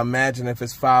 Now imagine if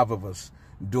it's 5 of us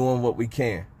doing what we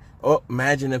can. Or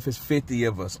imagine if it's 50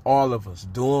 of us, all of us,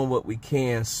 doing what we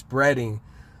can, spreading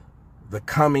the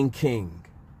coming king.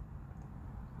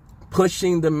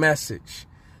 Pushing the message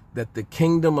that the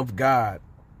kingdom of God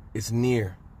is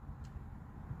near.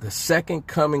 The second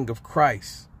coming of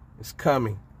Christ is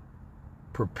coming.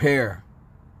 Prepare.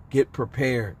 Get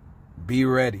prepared. Be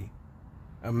ready.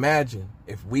 Imagine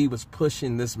if we was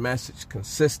pushing this message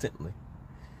consistently.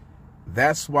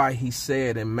 That's why he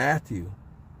said in Matthew,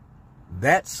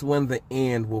 that's when the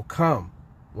end will come.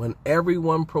 When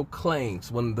everyone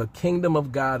proclaims, when the kingdom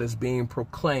of God is being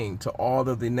proclaimed to all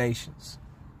of the nations.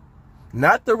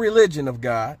 Not the religion of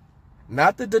God,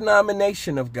 not the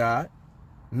denomination of God,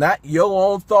 not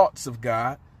your own thoughts of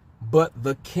God, but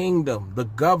the kingdom, the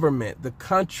government, the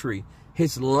country,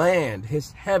 his land,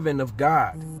 his heaven of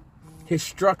God, his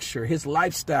structure, his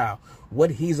lifestyle,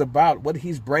 what he's about, what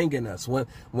he's bringing us.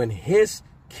 When his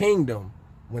kingdom,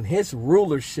 when his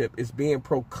rulership is being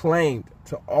proclaimed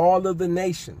to all of the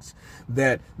nations,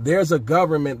 that there's a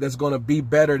government that's going to be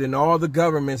better than all the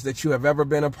governments that you have ever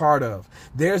been a part of.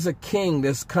 There's a king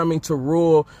that's coming to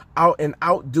rule out and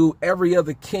outdo every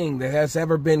other king that has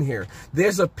ever been here.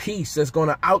 There's a peace that's going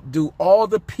to outdo all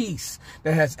the peace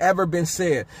that has ever been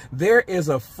said. There is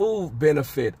a food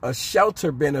benefit, a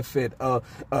shelter benefit,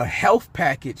 a health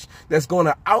package that's going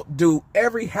to outdo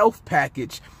every health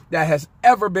package that has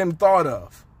ever been thought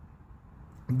of.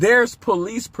 There's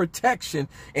police protection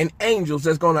and angels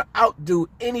that's going to outdo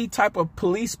any type of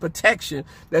police protection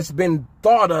that's been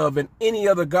thought of in any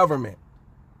other government.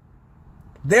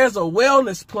 There's a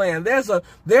wellness plan. There's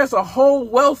a whole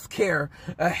wealth care,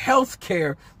 a health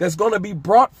care that's going to be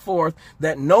brought forth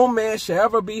that no man shall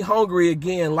ever be hungry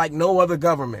again like no other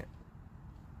government.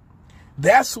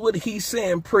 That's what he's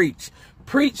saying, preach.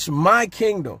 Preach my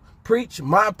kingdom. Preach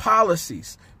my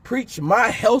policies. Preach my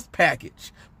health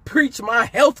package. Preach my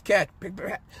health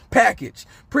package.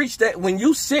 Preach that when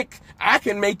you sick, I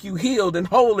can make you healed and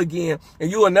whole again,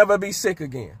 and you will never be sick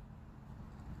again.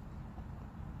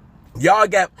 Y'all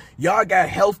got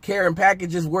health care and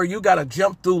packages where you got to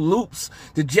jump through loops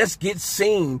to just get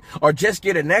seen or just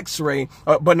get an x-ray.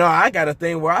 But no, I got a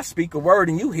thing where I speak a word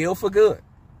and you heal for good.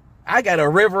 I got a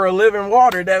river of living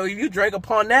water that if you drink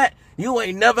upon that, you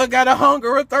ain't never got to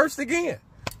hunger or thirst again.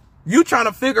 You trying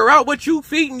to figure out what you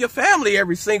feeding your family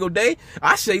every single day.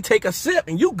 I say take a sip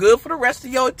and you good for the rest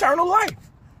of your eternal life.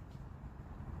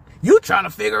 You trying to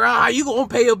figure out how you going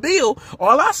to pay a bill.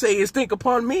 All I say is think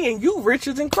upon me and you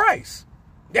riches in Christ.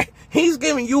 He's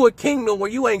giving you a kingdom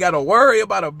where you ain't got to worry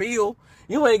about a bill.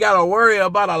 You ain't got to worry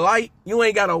about a light. You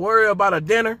ain't got to worry about a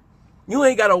dinner. You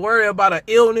ain't got to worry about an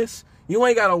illness. You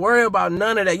ain't got to worry about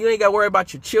none of that. You ain't got to worry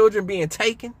about your children being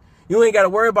taken. You ain't got to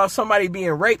worry about somebody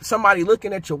being raped, somebody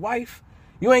looking at your wife.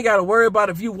 You ain't got to worry about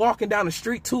if you walking down the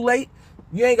street too late.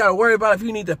 You ain't got to worry about if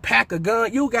you need to pack a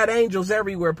gun. You got angels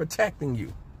everywhere protecting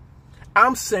you.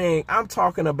 I'm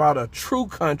talking about a true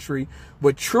country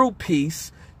with true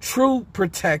peace, true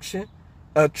protection,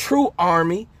 a true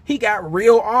army. He got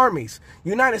real armies.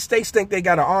 United States think they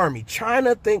got an army.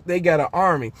 China think they got an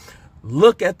army.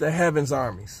 Look at the heavens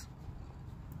armies.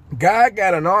 God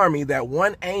got an army that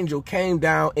one angel came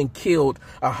down and killed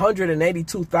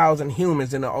 182,000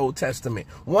 humans in the Old Testament.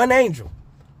 One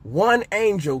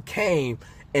angel came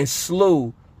and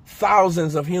slew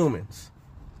thousands of humans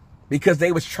because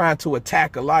they was trying to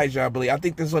attack Elijah, I believe. I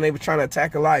think this is when they were trying to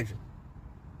attack Elijah.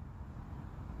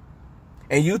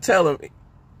 And you tell them,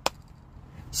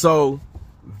 so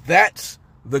that's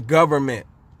the government.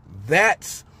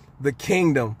 That's the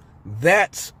kingdom.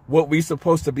 That's what we're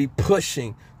supposed to be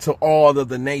pushing to all of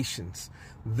the nations.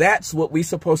 That's what we're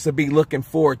supposed to be looking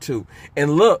forward to.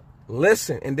 And look,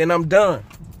 listen, and then I'm done.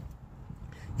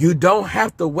 You don't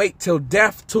have to wait till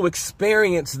death to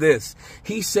experience this.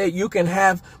 He said you can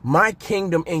have my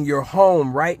kingdom in your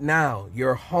home right now,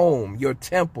 your home, your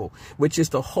temple, which is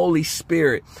the Holy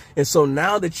Spirit. And so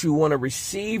now that you want to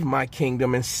receive my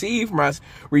kingdom and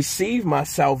receive my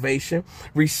salvation,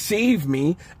 receive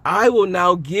me, I will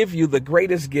now give you the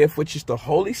greatest gift, which is the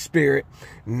Holy Spirit.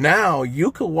 Now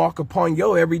you can walk upon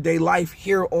your everyday life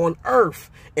here on earth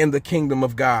in the kingdom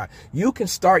of God. You can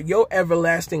start your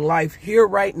everlasting life here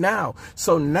right now.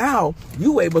 So now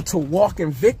you able to walk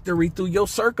in victory through your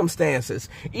circumstances.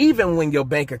 Even when your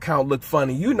bank account look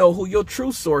funny, you know who your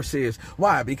true source is.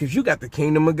 Why? Because you got the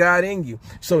kingdom of God in you.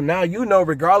 So now you know,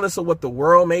 regardless of what the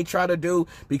world may try to do,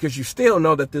 because you still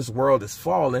know that this world is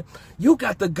falling, you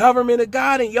got the government of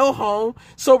God in your home.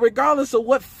 So regardless of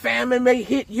what famine may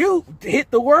hit you, hit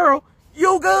the world,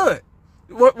 you good.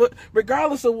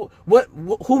 Regardless of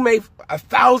who may,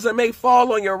 1,000 may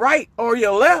fall on your right or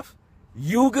your left,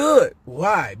 you good.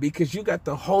 Why? Because you got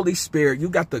the Holy Spirit. You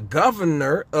got the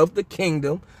governor of the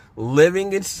kingdom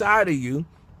living inside of you,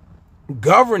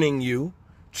 governing you,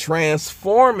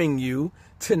 transforming you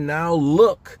to now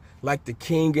look like the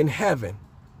King in heaven.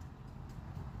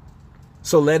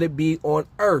 So let it be on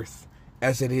earth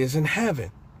as it is in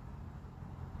heaven.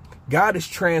 God is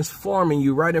transforming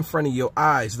you right in front of your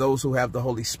eyes, those who have the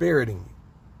Holy Spirit in you.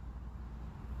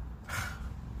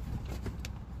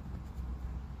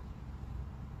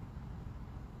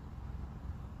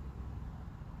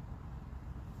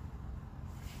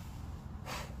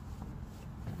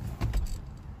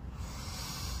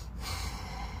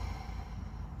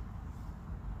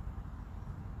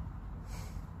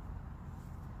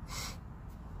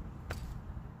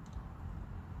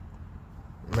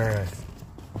 Man.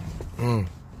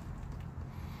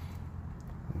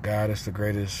 God is the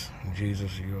greatest.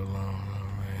 Jesus, you alone.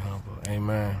 Very humble.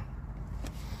 Amen.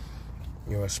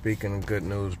 You are speaking good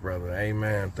news, brother.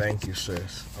 Amen. Thank you,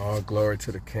 sis. All glory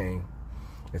to the King.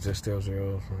 Is this still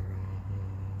 0?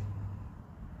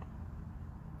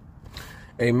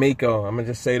 Hey, Miko, I'm going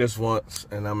to just say this once,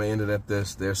 and I'm going to end it at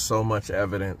this. There's so much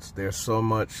evidence. There's so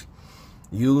much.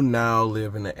 You now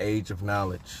live in the age of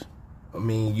knowledge. I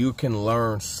mean, you can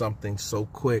learn something so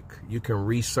quick. You can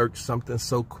research something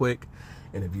so quick.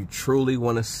 And if you truly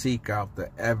want to seek out the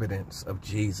evidence of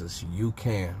Jesus, you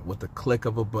can with the click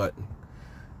of a button.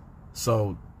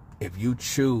 So if you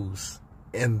choose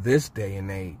in this day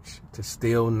and age to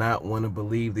still not want to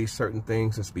believe these certain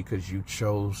things, it's because you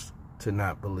chose to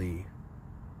not believe.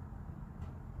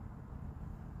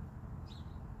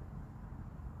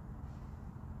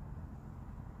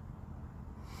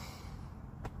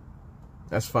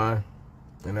 That's fine.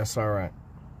 And that's all right.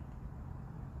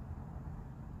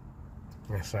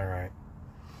 That's all right.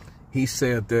 He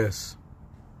said this.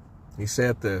 He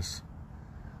said this.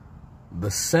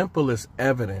 The simplest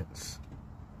evidence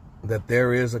that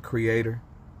there is a creator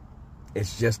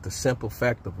is just the simple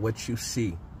fact of what you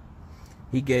see.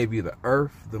 He gave you the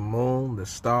earth, the moon, the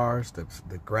stars, the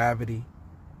gravity,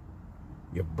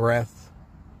 your breath,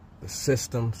 the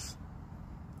systems.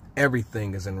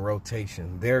 Everything is in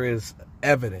rotation. There is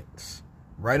evidence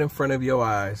right in front of your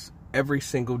eyes every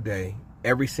single day,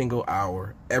 every single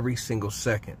hour, every single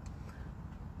second,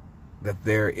 that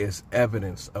there is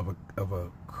evidence of a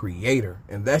creator.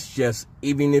 And that's just,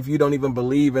 even if you don't even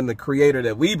believe in the creator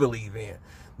that we believe in,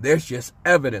 there's just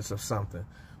evidence of something.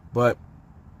 But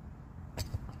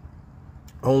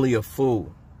only a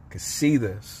fool could see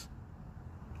this.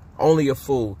 Only a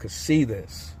fool could see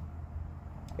this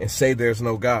and say there's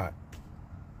no God.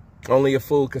 Only a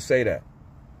fool could say that.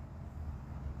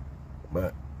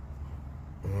 But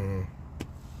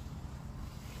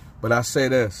I say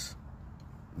this.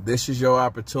 This is your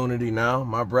opportunity now,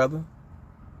 my brother,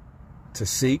 to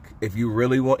seek. If you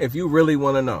really want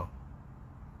to know,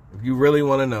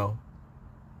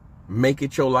 make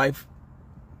it your life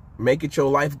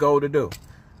goal to do.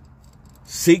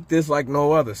 Seek this like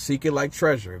no other. Seek it like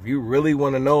treasure. If you really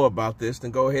want to know about this,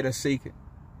 then go ahead and seek it.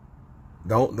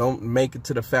 Don't make it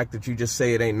to the fact that you just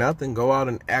say it ain't nothing. Go out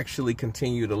and actually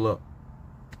continue to look.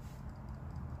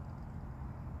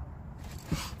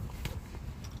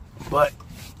 But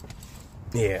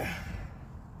yeah.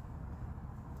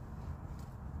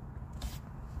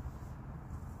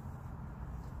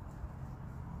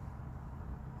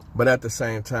 But at the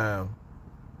same time,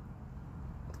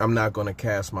 I'm not going to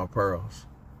cast my pearls.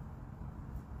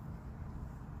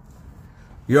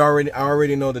 I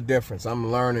already know the difference. I'm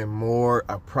learning more.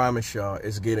 I promise y'all,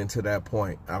 it's getting to that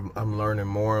point. I'm learning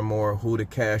more and more who to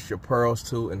cast your pearls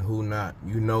to and who not.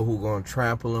 You know who's going to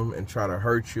trample them and try to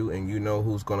hurt you, and you know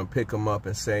who's going to pick them up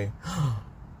and say,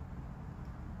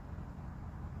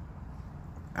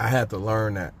 I had to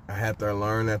learn that. I had to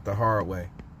learn that the hard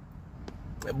way.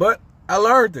 But I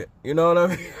learned it. You know what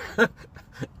I mean?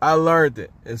 I learned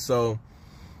it. And so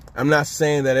I'm not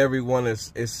saying that everyone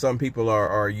is some people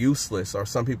are useless, or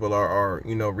some people are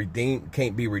you know, redeemed,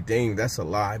 can't be redeemed. That's a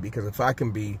lie, because if I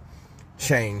can be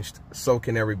changed, so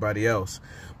can everybody else.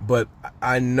 But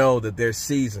I know that there's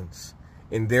seasons,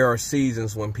 and there are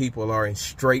seasons when people are in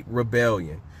straight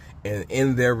rebellion, and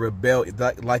in their rebellion,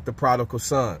 like the prodigal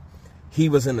son, he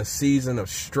was in a season of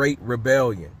straight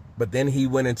rebellion. But then he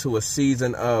went into a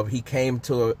season of he came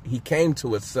to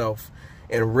himself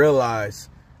and realized,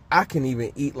 I can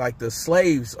even eat like the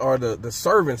slaves or the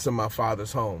servants in my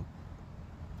father's home.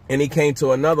 And he came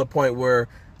to another point where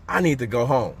I need to go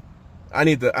home. I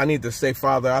need to say,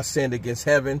 Father, I sinned against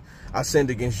heaven. I sinned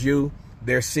against you.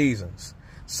 There's seasons.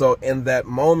 So in that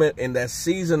moment, in that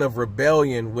season of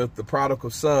rebellion with the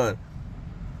prodigal son,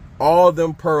 all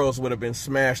them pearls would have been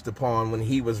smashed upon when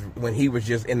he was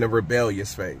just in the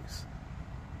rebellious phase.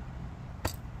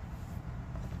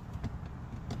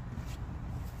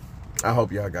 I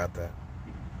hope y'all got that.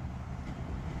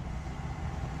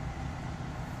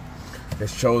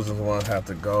 His chosen ones have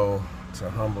to go to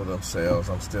humble themselves.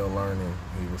 I'm still learning.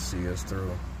 He will see us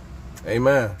through.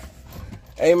 Amen.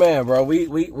 Amen, bro.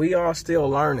 We are still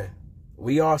learning.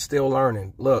 We are still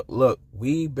learning. Look,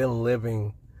 we've been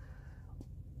living.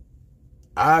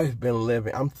 I've been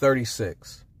living. I'm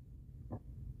 36.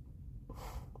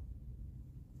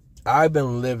 I've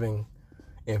been living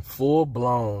in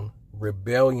full-blown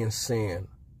rebellion sin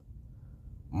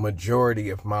majority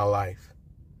of my life.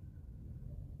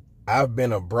 I've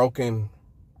been a broken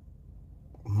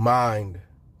mind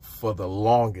for the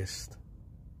longest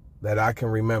that I can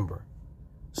remember.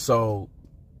 So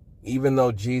even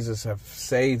though Jesus have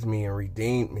saved me and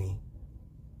redeemed me,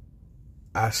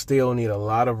 I still need a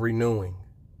lot of renewing.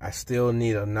 I still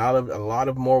need a lot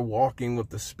of more walking with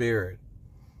the Spirit,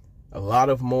 a lot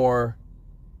of more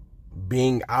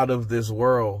being out of this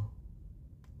world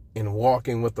and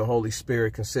walking with the Holy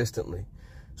Spirit consistently.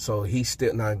 So he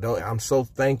still, I'm so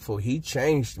thankful. He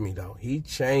changed me though. He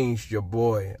changed your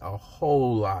boy a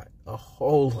whole lot.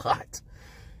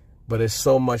 But it's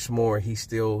so much more he's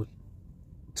still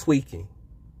tweaking.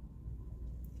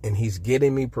 And he's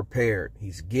getting me prepared.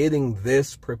 He's getting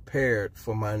this prepared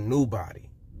for my new body.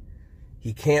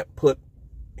 He can't put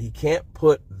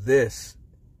this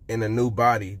in a new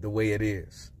body the way it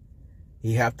is.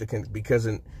 He have to, because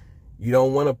you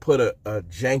don't want to put a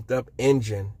janked up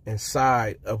engine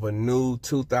inside of a new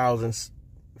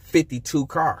 2052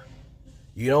 car.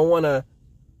 You don't want a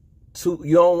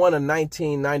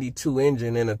 1992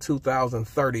 engine in a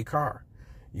 2030 car.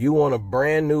 You want a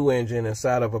brand new engine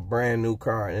inside of a brand new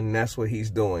car, and that's what he's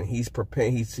doing. He's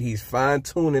preparing. He's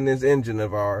fine-tuning this engine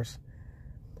of ours.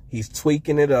 He's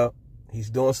tweaking it up. He's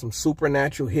doing some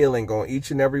supernatural healing on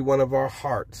each and every one of our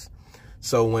hearts.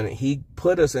 So when he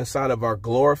put us inside of our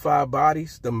glorified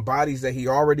bodies, the bodies that he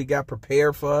already got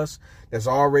prepared for us, that's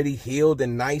already healed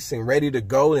and nice and ready to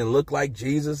go and look like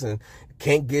Jesus and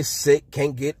can't get sick,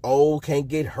 can't get old, can't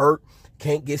get hurt,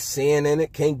 can't get sin in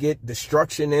it, can't get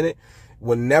destruction in it,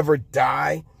 will never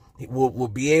die, will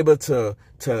be able to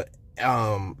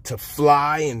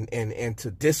fly and to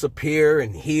disappear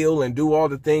and heal and do all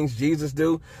the things Jesus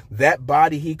do. That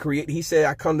body he created, he said,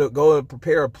 I come to go and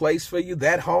prepare a place for you,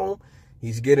 that home.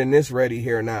 He's getting this ready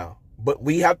here now. But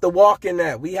we have to walk in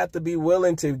that. We have to be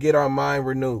willing to get our mind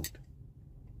renewed.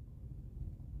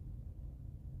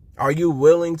 Are you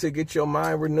willing to get your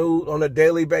mind renewed on a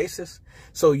daily basis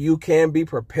so you can be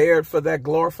prepared for that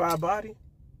glorified body?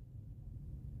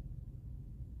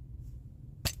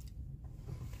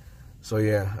 So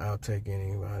yeah, I'll take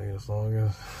anybody as long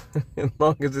as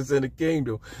it's in the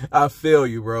kingdom. I feel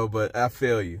you, bro, but I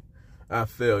feel you. I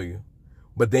feel you.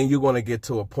 But then you're going to get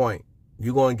to a point.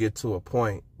 You're going to get to a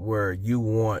point where you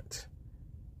want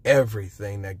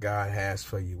everything that God has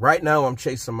for you. Right now, I'm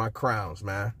chasing my crowns,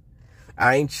 man.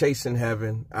 I ain't chasing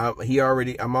heaven. I'm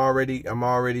already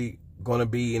going to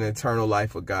be in eternal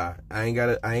life with God. I ain't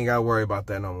got to worry about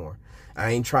that no more. I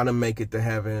ain't trying to make it to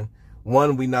heaven.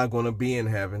 One, we're not going to be in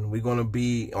heaven. We're going to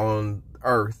be on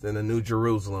earth in the New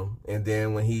Jerusalem. And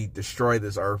then when he destroys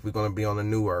this earth, we're going to be on the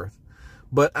new earth.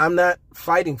 But I'm not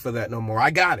fighting for that no more. I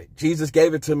got it. Jesus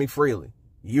gave it to me freely.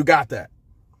 You got that.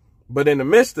 But in the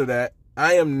midst of that,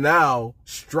 I am now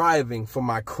striving for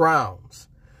my crowns.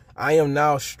 I am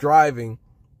now striving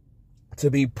to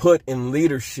be put in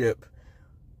leadership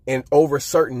and over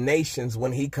certain nations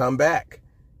when he come back.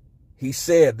 He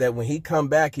said that when he come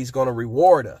back, he's going to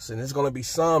reward us. And it's going to be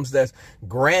some that's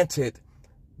granted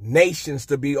nations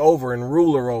to be over and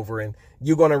ruler over, and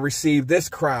you're going to receive this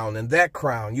crown and that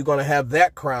crown. You're going to have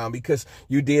that crown because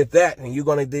you did that, and you're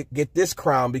going to get this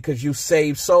crown because you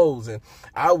saved souls. And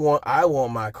I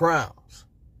want my crowns.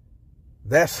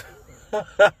 That's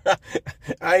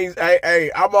I'm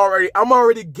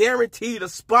already guaranteed a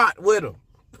spot with them.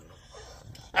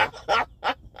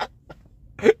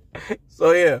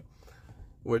 So yeah,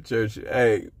 what church?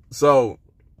 Hey, so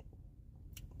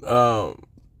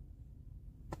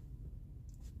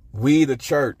we, the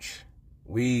church,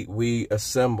 we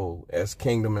assemble as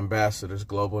Kingdom Ambassadors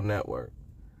Global Network.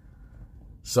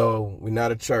 So we're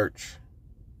not a church.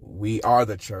 We are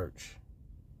the church.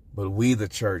 But we, the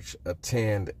church,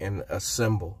 attend and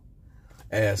assemble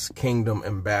as Kingdom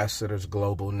Ambassadors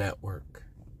Global Network.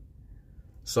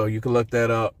 So you can look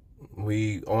that up.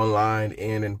 We online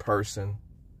and in person.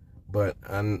 But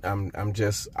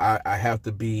I have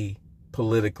to be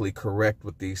politically correct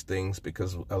with these things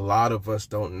because a lot of us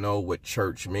don't know what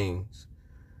church means.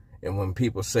 And when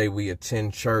people say we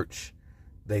attend church,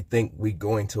 they think we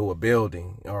going to a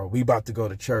building or we about to go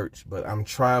to church. But I'm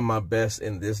trying my best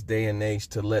in this day and age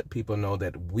to let people know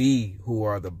that we who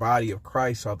are the body of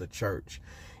Christ are the church.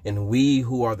 And we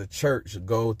who are the church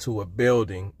go to a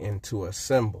building and to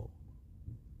assemble.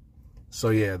 So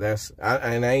yeah,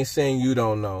 and I ain't saying you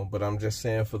don't know, but I'm just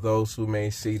saying for those who may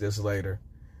see this later,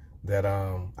 that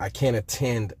I can't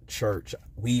attend church.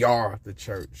 We are the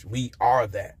church. We are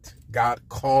that. God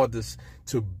called us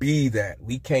to be that.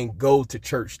 We can't go to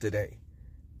church today.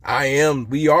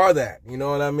 We are that. You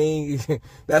know what I mean?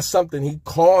 That's something he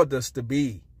called us to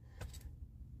be.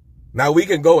 Now we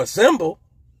can go assemble.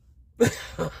 It's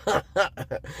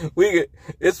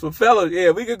for fellowship.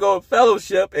 Yeah, we could go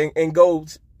fellowship and go,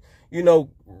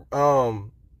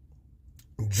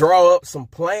 draw up some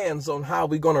plans on how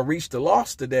we're going to reach the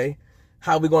lost today,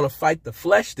 how we're going to fight the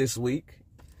flesh this week,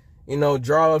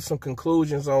 draw up some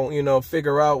conclusions on,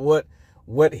 figure out what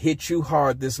hit you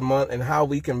hard this month and how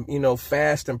we can,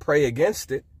 fast and pray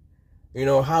against it.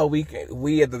 How we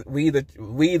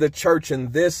the church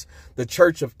in the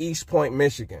church of East Point,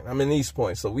 Michigan. I'm in East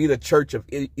Point. So we the church of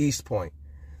East Point,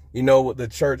 the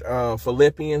church,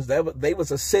 Philippians, they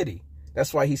was a city.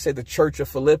 That's why he said the church of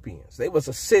Philippians. They was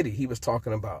a city he was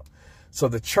talking about. So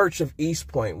the church of East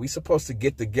Point, we supposed to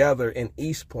get together in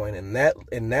East Point in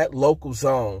that local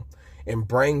zone and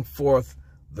bring forth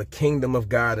the kingdom of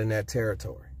God in that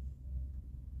territory.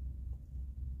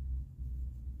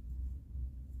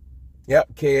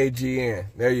 Yep, KAGN.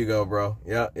 There you go, bro.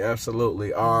 Yep,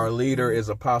 absolutely. Our leader is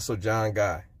Apostle John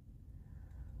Guy.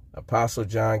 Apostle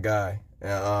John Guy.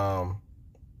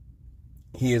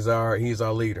 He's our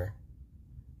leader.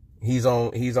 He's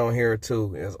on here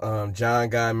too. It's John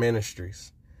Guy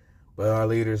Ministries. But our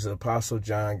leader is Apostle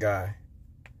John Guy.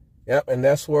 Yep, and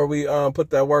that's where we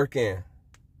put that work in.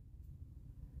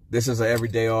 This is an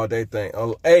everyday, all day thing.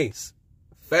 Oh, Ace,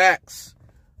 facts.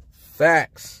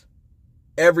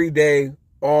 Every day,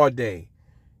 all day.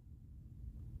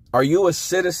 Are you a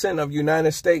citizen of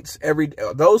United States?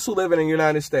 Those who live in the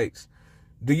United States,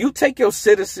 do you take your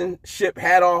citizenship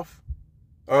hat off?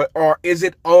 Or is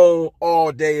it on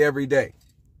all day, every day?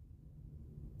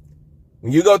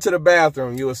 When you go to the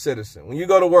bathroom, you're a citizen. When you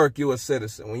go to work, you're a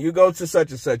citizen. When you go to such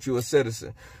and such, you're a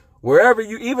citizen. Wherever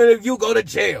you, even if you go to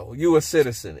jail, you're a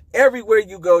citizen. Everywhere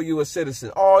you go, you're a citizen.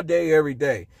 All day, every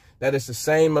day. That is the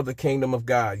same of the kingdom of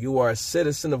God. You are a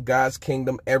citizen of God's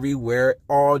kingdom everywhere,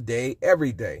 all day,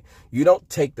 every day. You don't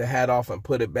take the hat off and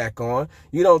put it back on.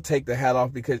 You don't take the hat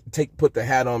off put the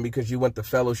hat on because you went to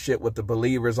fellowship with the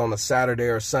believers on a Saturday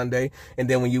or Sunday. And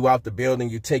then when you out the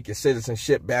building, you take your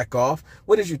citizenship back off.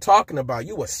 What is you talking about?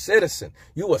 You a citizen.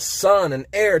 You a son and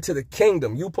heir to the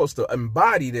kingdom. You supposed to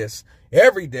embody this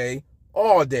every day,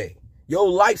 all day. Your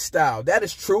lifestyle, that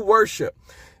is true worship.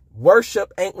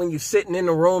 Worship ain't when you're sitting in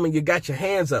the room and you got your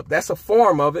hands up. That's a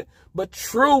form of it. But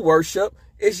true worship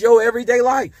is your everyday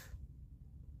life.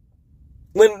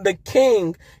 When the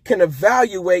king can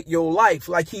evaluate your life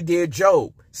like he did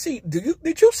Job. See,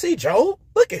 did you see Job?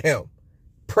 Look at him.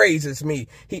 Praises me.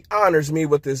 He honors me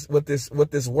with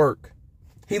this work.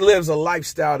 He lives a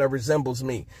lifestyle that resembles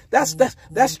me.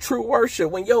 That's true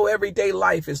worship. When your everyday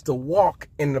life is to walk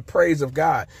in the praise of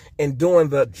God and doing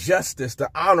the justice, the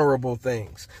honorable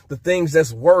things, the things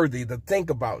that's worthy to think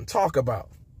about and talk about.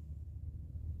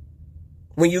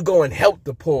 When you go and help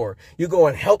the poor, you go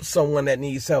and help someone that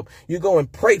needs help. You go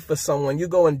and pray for someone. You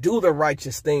go and do the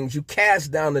righteous things. You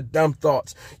cast down the dumb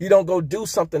thoughts. You don't go do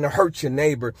something to hurt your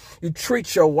neighbor. You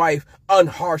treat your wife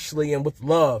unharshly and with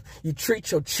love. You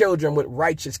treat your children with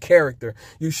righteous character.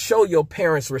 You show your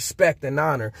parents respect and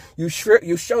honor. You show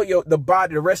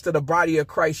the rest of the body of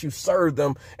Christ. You serve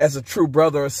them as a true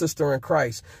brother or sister in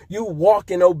Christ. You walk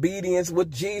in obedience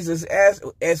with Jesus as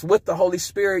with the Holy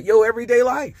Spirit, your everyday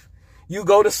life. You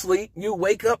go to sleep, you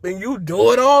wake up, and you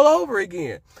do it all over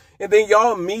again. And then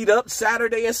y'all meet up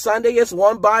Saturday and Sunday as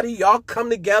one body. Y'all come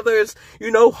together as,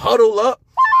 huddle up.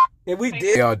 And we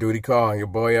did y'all duty call on your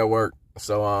boy at work.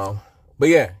 So, but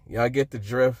yeah, y'all get the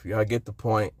drift. Y'all get the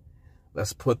point.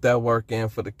 Let's put that work in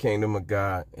for the kingdom of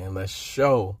God. And let's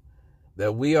show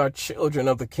that we are children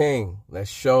of the King. Let's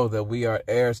show that we are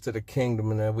heirs to the kingdom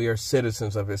and that we are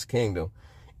citizens of his kingdom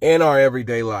in our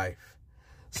everyday life.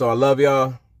 So I love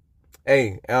y'all.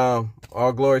 Hey,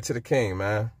 all glory to the King,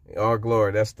 man. All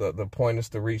glory. That's the point, is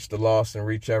to reach the lost and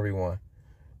reach everyone.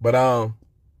 But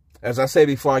as I say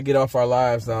before I get off our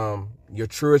lives, your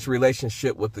truest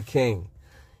relationship with the King,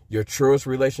 your truest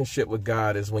relationship with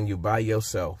God is when you by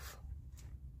yourself.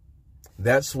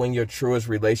 That's when your truest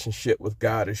relationship with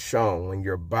God is shown, when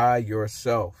you're by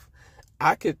yourself.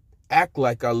 I could act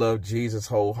like I love Jesus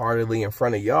wholeheartedly in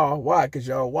front of y'all. Why? Because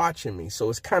y'all watching me. So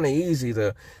it's kind of easy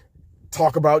to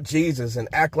talk about Jesus and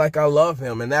act like I love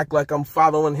him and act like I'm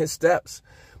following his steps.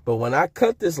 But when I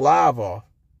cut this live off,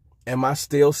 am I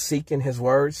still seeking his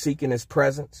word, seeking his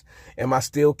presence? Am I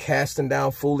still casting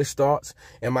down foolish thoughts?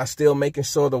 Am I still making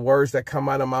sure the words that come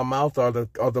out of my mouth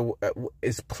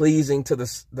is pleasing to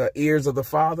the ears of the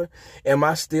Father? Am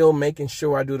I still making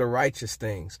sure I do the righteous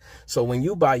things? So when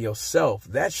you by yourself,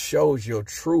 that shows your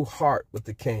true heart with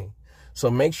the King. So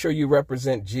make sure you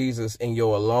represent Jesus in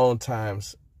your alone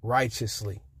times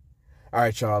righteously. All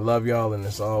right, y'all. I love y'all. And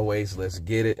as always, let's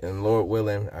get it. And Lord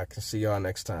willing, I can see y'all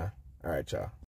next time. All right, y'all.